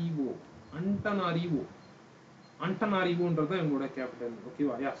அன்டனாரிவோ. அன்டனாரிவோ, அன்டனாரிவோன்றது தான் இவங்களோட கேபிட்டல்.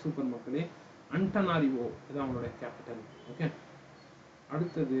 ஓகேவா? யா சூப்பர் மக்களே. அன்டனாரிவோ இதான் அவங்களுடைய கேபிட்டல். ஓகே.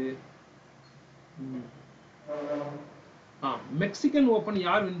 அடுத்தது மெக்சிகன் ஓபன்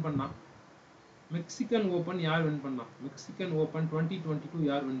யார் வின் பண்ணா? மெக்சிகன் ஓபன் யார் வின் பண்ணா? மெக்சிகன் ஓபன் 2022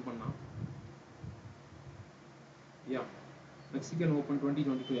 யார் வின் பண்ணா? யா மெக்சிகன் ஓபன்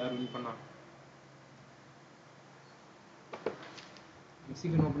 2022 யார் வின் பண்ணா?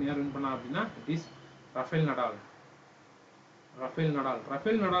 மெக்சிகன் ஓபன் யார் வின் பண்ணா அப்படின்னா it is Rafael Nadal. Rafael Nadal.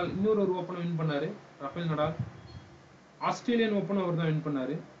 Rafael Nadal இன்னொரு ஓபனை வின் பண்ணாரு. ரஃபேல் நடால் ஆஸ்திரேலியன் ஓபன் அவர் தான் வின்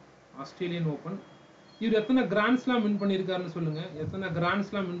பண்ணாரு. Australian open. இவர் எத்தனை கிராண்ட் ஸ்லாம் வின் பண்ணியிருக்காருன்னு சொல்லுங்க. எத்தனை கிராண்ட்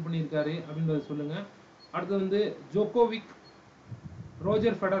ஸ்லாம் வின் பண்ணியிருக்காரு அப்படின்றத சொல்லுங்க. அடுத்து வந்து ஜோகோவிக்,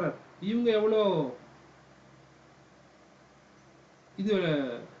 ரோஜர் ஃபெடரர், இவங்க எவ்வளோ இது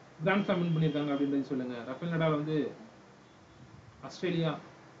கிராண்ட் ஸ்லாம் வின் பண்ணியிருக்காங்க அப்படின்றது சொல்லுங்க. ரஃபேல் நடால் வந்து ஆஸ்திரேலியா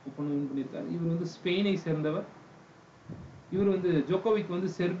ஓப்பன் வின் பண்ணியிருக்காரு. இவர் வந்து ஸ்பெயினை சேர்ந்தவர். இவர் வந்து ஜோகோவிக் வந்து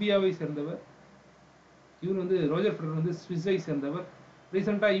செர்பியாவை சேர்ந்தவர். இவர் வந்து ரோஜர் ஃபெடரர் வந்து ஸ்விஸை சேர்ந்தவர்.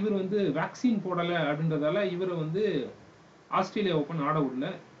 ரீசெண்டாக இவர் வந்து வேக்சின் போடலை அப்படின்றதால இவரை வந்து ஆஸ்திரேலியா ஓப்பன் ஆட விடல.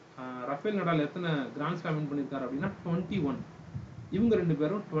 ரஃபேல் நடால் எத்தனை கிராண்ட் ஸ்லாம் வின் பண்ணியிருக்காரு அப்படின்னா 21. இவங்க 2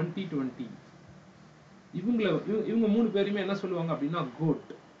 பேரும் 2020. இவங்க 3 பேருமே என்ன சொல்லுவாங்க அப்படின்னா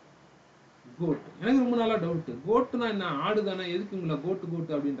கோட். கோட். எனக்கு ரொம்ப நாளா டவுட், கோட்னா என்ன? ஆடு தானே, எதுக்கு இவங்கள code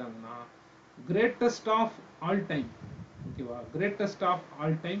code அப்படின்றாங்கன்னா greatest of all time. ஓகேவா? கிரேட்டஸ்ட் ஆஃப்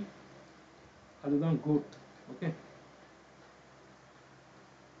ஆல் டைம், அதுதான் கோட். ஓகே.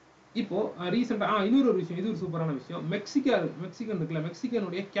 இப்போ ரீசெண்டா இன்னொரு விஷயம், இது ஒரு சூப்பரான விஷயம். மெக்சிகன் இருக்குல்ல,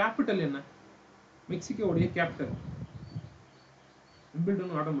 மெக்சிகனுடைய கேபிட்டல் என்ன? மெக்சிகோவுடைய கேபிட்டல்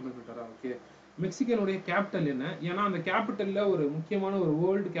விம்பிள்டன் ஆட முடிட்டாரா? ஓகே. மெக்சிகனுடைய கேபிட்டல் என்ன? ஏன்னா அந்த கேபிட்டல்ல ஒரு முக்கியமான ஒரு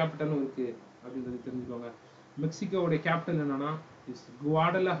வேர்ல்டு கேபிட்டலும் இருக்கு அப்படின்றது தெரிஞ்சுக்கோங்க. மெக்சிகோவுடைய கேபிட்டல் என்னன்னா இஸ்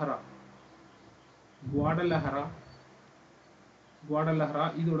குவாடலஹரா. குவாடலஹரா. குவாடலஹரா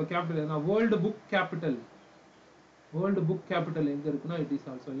இதோட கேபிட்டல் என்ன? World book capital. World book capital எங்க இருக்குன்னா it is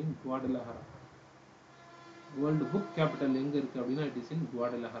also in குவாடலஹரா. World book capital எங்க இருக்கு அப்படின்னா it is in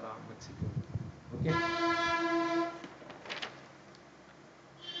குவாடலஹரா, Mexico. Okay.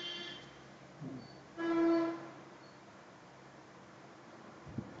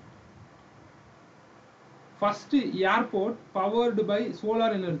 First airport powered by solar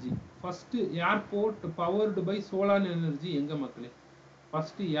energy. First airport powered by solar energy எங்க மக்களே?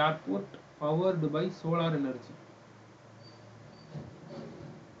 First airport powered by solar energy.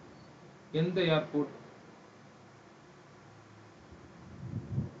 எந்த airport?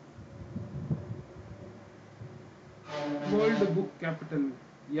 World book capital.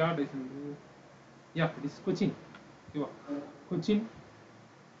 Yeah, it is Cochin. Cochin.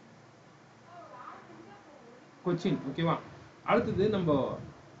 Cochin. ஓகேவா? அடுத்தது நம்ம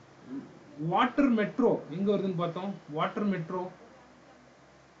water metro எங்க வருதுன்னு பார்த்தோம். Water metro.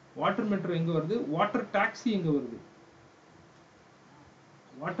 Water metro எங்க வருது? வாட்டர் டாக்ஸி எங்க வருது?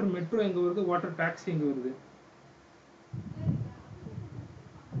 வாட்டர் மெட்ரோ எங்க வருது? வாட்டர் டாக்ஸி எங்க வருது?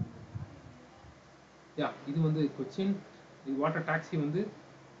 யா இது வந்து கொச்சின். இது வாட்டர் டாக்ஸி வந்து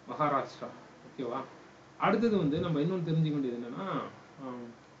மகாராஷ்டிரா. ஓகேவா? அடுத்தது வந்து நம்ம இன்னொன்று தெரிஞ்சுக்க வேண்டியது என்னன்னா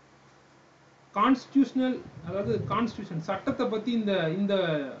கான்ஸ்டியூஷனல், அதாவது கான்ஸ்டியூஷன் சட்டத்தை பத்தி இந்த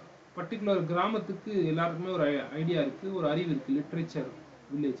பர்டிகுலர் கிராமத்துக்கு எல்லாருக்குமே ஒரு ஐடியா இருக்கு, ஒரு அறிவு இருக்கு. Literature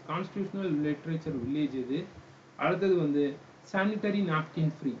village, constitutional literature village இது. அடுத்தது வந்து sanitary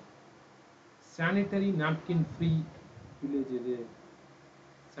napkin free. Sanitary napkin free village இது.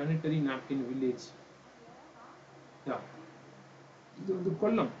 Sanitary napkin village. இது வந்து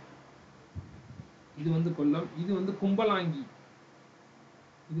கொல்லம். இது வந்து கொல்லம். இது வந்து கும்பலாங்கி.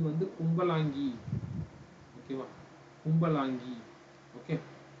 இது வந்து கும்பலாங்கி. ஓகேவா? கும்பலாங்கி. ஓகே.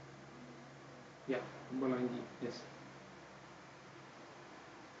 யா கும்பலாங்கி. எஸ்.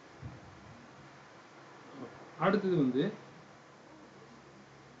 அடுத்தது வந்து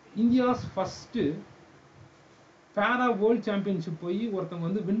இந்தியாஸ் ஃபர்ஸ்ட் பேரா வேர்ல்ட் சாம்பியன்ஷிப் போய் ஒருத்தவங்க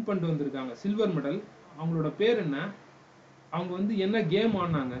வந்து வின் பண்ணிட்டு வந்திருக்காங்க, சில்வர் மெடல். அவங்களோட பேர் என்ன? அவங்க வந்து என்ன கேம்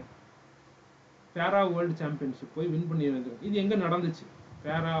ஆடினாங்க? பேரா வேர்ல்டு சாம்பியன்ஷிப் போய் வின் பண்ணி வந்திருக்காங்க. இது எங்க நடந்துச்சு?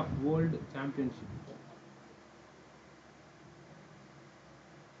 பேரா வேர்ல்டு சாம்பியன்ஷிப்.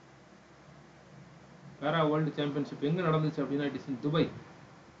 பேரா வேர்ல்டு சாம்பியன்ஷிப் எங்க நடந்துச்சு அப்படின்னா இட் இஸ் இன் துபாய்.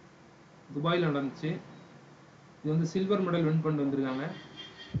 துபாயில் நடந்துச்சு. இது வந்து சில்வர் மெடல் வின் பண்ணிட்டு வந்திருக்காங்க.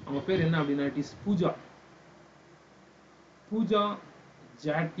 அவங்க பேர் என்ன அப்படின்னா இட் இஸ் பூஜா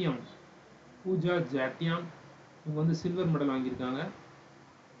ஜாட்டியான். பூஜா ஜாட்டியான் இவங்க வந்து சில்வர் மெடல் வாங்கியிருக்காங்க.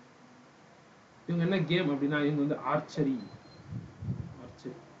 இவங்க என்ன கேம் அப்படின்னா இவங்க வந்து ஆர்ச்சரி.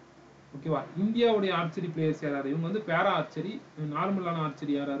 ஓகேவா? இந்தியாவுடைய ஆர்ச்சரி பிளேயர்ஸ் யாராரு? இவங்க வந்து பேரா ஆர்ச்சரி. நார்மலான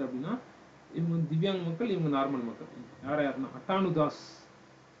ஆர்ச்சரி யாராரு அப்படின்னா இவங்க வந்து திவ்யாங் மக்கள், இவங்க நார்மல் மக்கள். யாருன்னா அட்டானு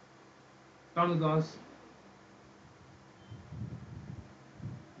தாஸ்,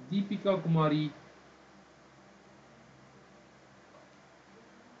 தீபிகா குமாரி,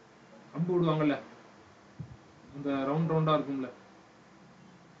 அம்பு விடுவாங்கல்ல அந்த ரவுண்டா இருக்கும்ல,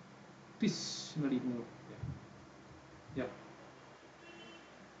 டிஷ் நடிக்கும்.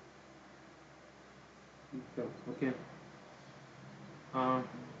 Okay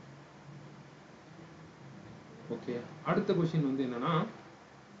okay. அடுத்த கொஸ்டின் வந்து என்னன்னா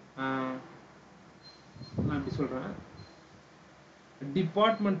நான் இப்படி சொல்றேன்,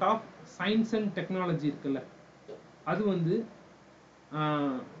 department of science and technology இருக்குல்ல, அது வந்து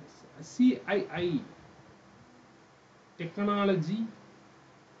சிஐஐ டெக்னாலஜி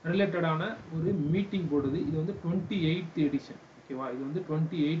ரிலேட்டடான ஒரு மீட்டிங் போடுது. இது வந்து 28th எடிஷன். ஓகேவா? இது வந்து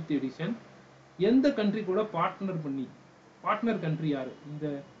 28th எடிஷன். எந்த கண்ட்ரி கூட பார்ட்னர் கண்ட்ரி யாரு? இந்த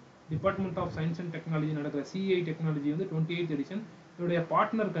department of science and technology நடக்கிற சிஐ டெக்னாலஜி வந்து 28th எடிஷன். இதோடைய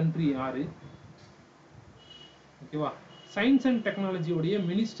பார்ட்னர் கண்ட்ரி யாரு? ஓகேவா? சயின்ஸ் அண்ட் டெக்னாலஜியோடைய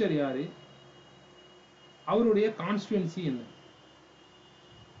மினிஸ்டர் யாரு? அவருடைய கான்ஸ்டிடுவன்சி என்ன?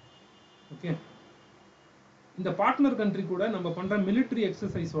 ஓகே. இந்த பார்ட்னர் கண்ட்ரி கூட நம்ம பண்ற மிலிட்டரி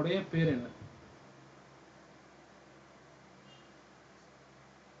எக்ஸசைஸோடைய பேர் என்ன?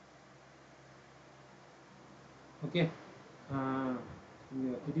 Okay.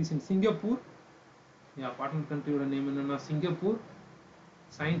 It is in Singapore. Partner கண்ட்ரியோட name என்னன்னா Singapore.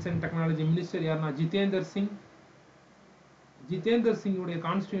 Science and technology minister யாருன்னா ஜிதேந்தர் சிங். ஜிதேந்தர் சிங்குடைய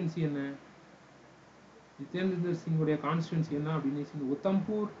கான்ஸ்டிடுவன்சி என்ன? ஜிதேந்தர் சிங்குடைய கான்ஸ்டிடுவன்சி என்ன அப்படின்னு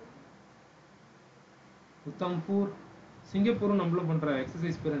உத்தம்பூர். சிங்கப்பூரும் நம்மளும் பண்ற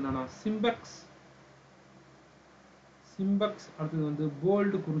எக்ஸசைஸ் பேர் என்னன்னா சிம்பக்ஸ். அடுத்தது வந்து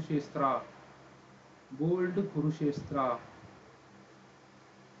போல்டு குருஷேஸ்திரா.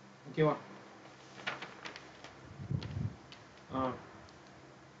 ஓகேவா?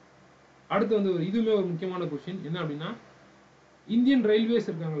 அடுத்து வந்து இதுவுமே ஒரு முக்கியமான கொஸ்டின் என்ன அப்படின்னா, இந்தியன் ரயில்வேஸ்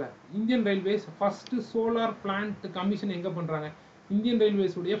இருக்காங்களா, Indian railways first solar plant commission எங்க பண்றாங்க? இந்தியன்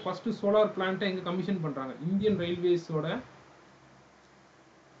ரயில்வேஸ் உடைய ஃபர்ஸ்ட் சோலார் பிளான்ட் எங்க கமிஷன் பண்றாங்க? இந்தியன் ரயில்வேஸ்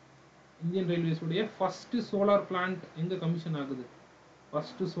உடைய ஃபர்ஸ்ட் சோலார் பிளான்ட் எங்க கமிஷன் ஆகுது?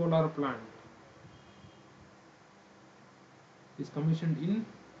 First solar plant is commissioned in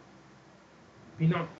Bina.